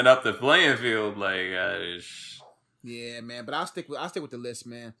opening up the playing field, like. Yeah, man. But I'll stick with the list,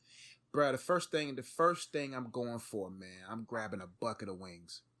 man. Bro, the first thing I'm going for, man. I'm grabbing a bucket of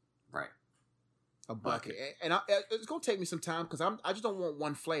wings. Right. A bucket. And it's gonna take me some time because I just don't want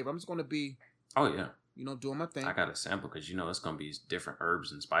one flavor. I'm just gonna be. Oh yeah. Doing my thing. I got a sample because it's gonna be different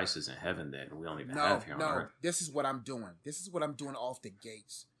herbs and spices in heaven that we don't even have here on Earth. This is what I'm doing. This is what I'm doing off the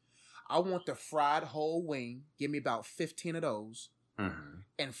gates. I want the fried whole wing. Give me about 15 of those,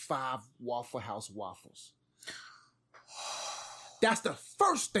 and 5 Waffle House waffles. That's the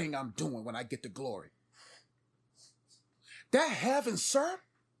first thing I'm doing when I get to glory. That heaven, sir.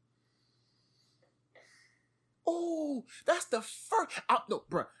 Oh, that's the first. No,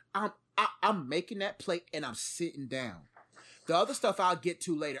 bro. I'm making that plate and I'm sitting down. The other stuff I'll get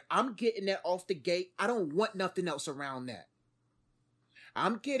to later. I'm getting that off the gate. I don't want nothing else around that.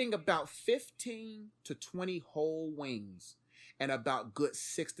 I'm getting about 15 to 20 whole wings and about good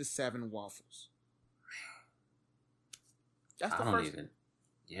 6 to 7 waffles. That's the first.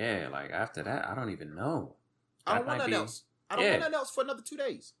 Yeah, like after that, I don't even know. I don't want nothing else. I don't want nothing else for another 2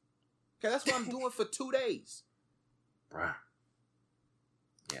 days. Okay, that's what I'm doing for 2 days. Bruh.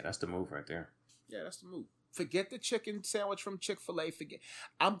 Yeah, that's the move right there. Yeah, that's the move. Forget the chicken sandwich from Chick-fil-A.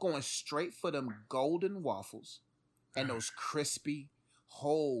 I'm going straight for them golden waffles and those crispy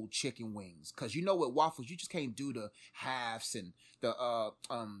whole chicken wings. Cause with waffles, you just can't do the halves and the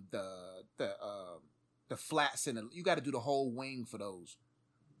flats and you got to do the whole wing for those.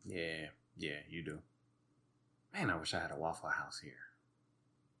 Yeah, you do. Man, I wish I had a Waffle House here.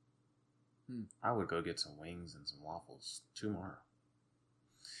 I would go get some wings and some waffles tomorrow.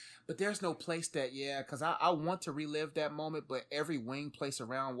 But there's no place because I want to relive that moment, but every wing place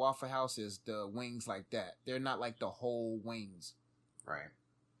around Waffle House is the wings like that. They're not like the whole wings. Right.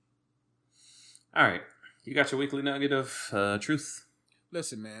 All right. You got your weekly nugget of truth?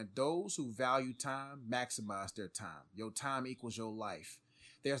 Listen, man, those who value time maximize their time. Your time equals your life.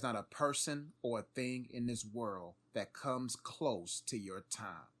 There's not a person or a thing in this world that comes close to your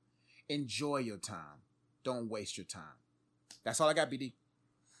time. Enjoy your time. Don't waste your time. That's all I got, BD.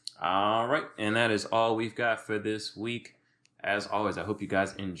 All right. And that is all we've got for this week. As always, I hope you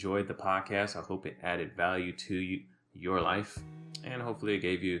guys enjoyed the podcast. I hope it added value to your life. And hopefully it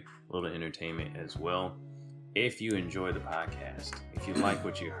gave you a little entertainment as well. If you enjoy the podcast, if you like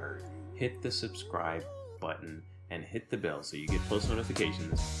what you heard, hit the subscribe button and hit the bell so you get post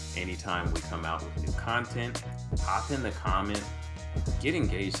notifications anytime we come out with new content. Hop in the comment. Get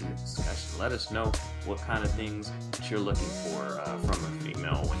engaged in the discussion. Let us know what kind of things that you're looking for from a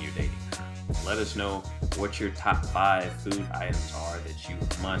female when you're dating her. Let us know what your top 5 food items are that you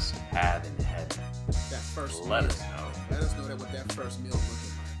must have in heaven. That first Let meal. us know. Let us know what that first meal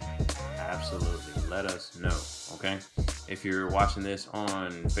looking like. Absolutely. Let us know. Okay. If you're watching this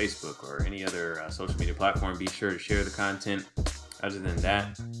on Facebook or any other social media platform, be sure to share the content. Other than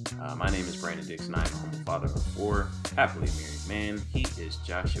that, my name is Brandon Dixon. I'm a humble father of 4, happily married man. He is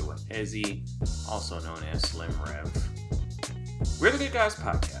Joshua Ezzy, also known as Slim Rev. We're the Good Guys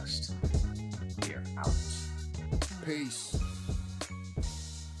Podcast. We are out. Peace.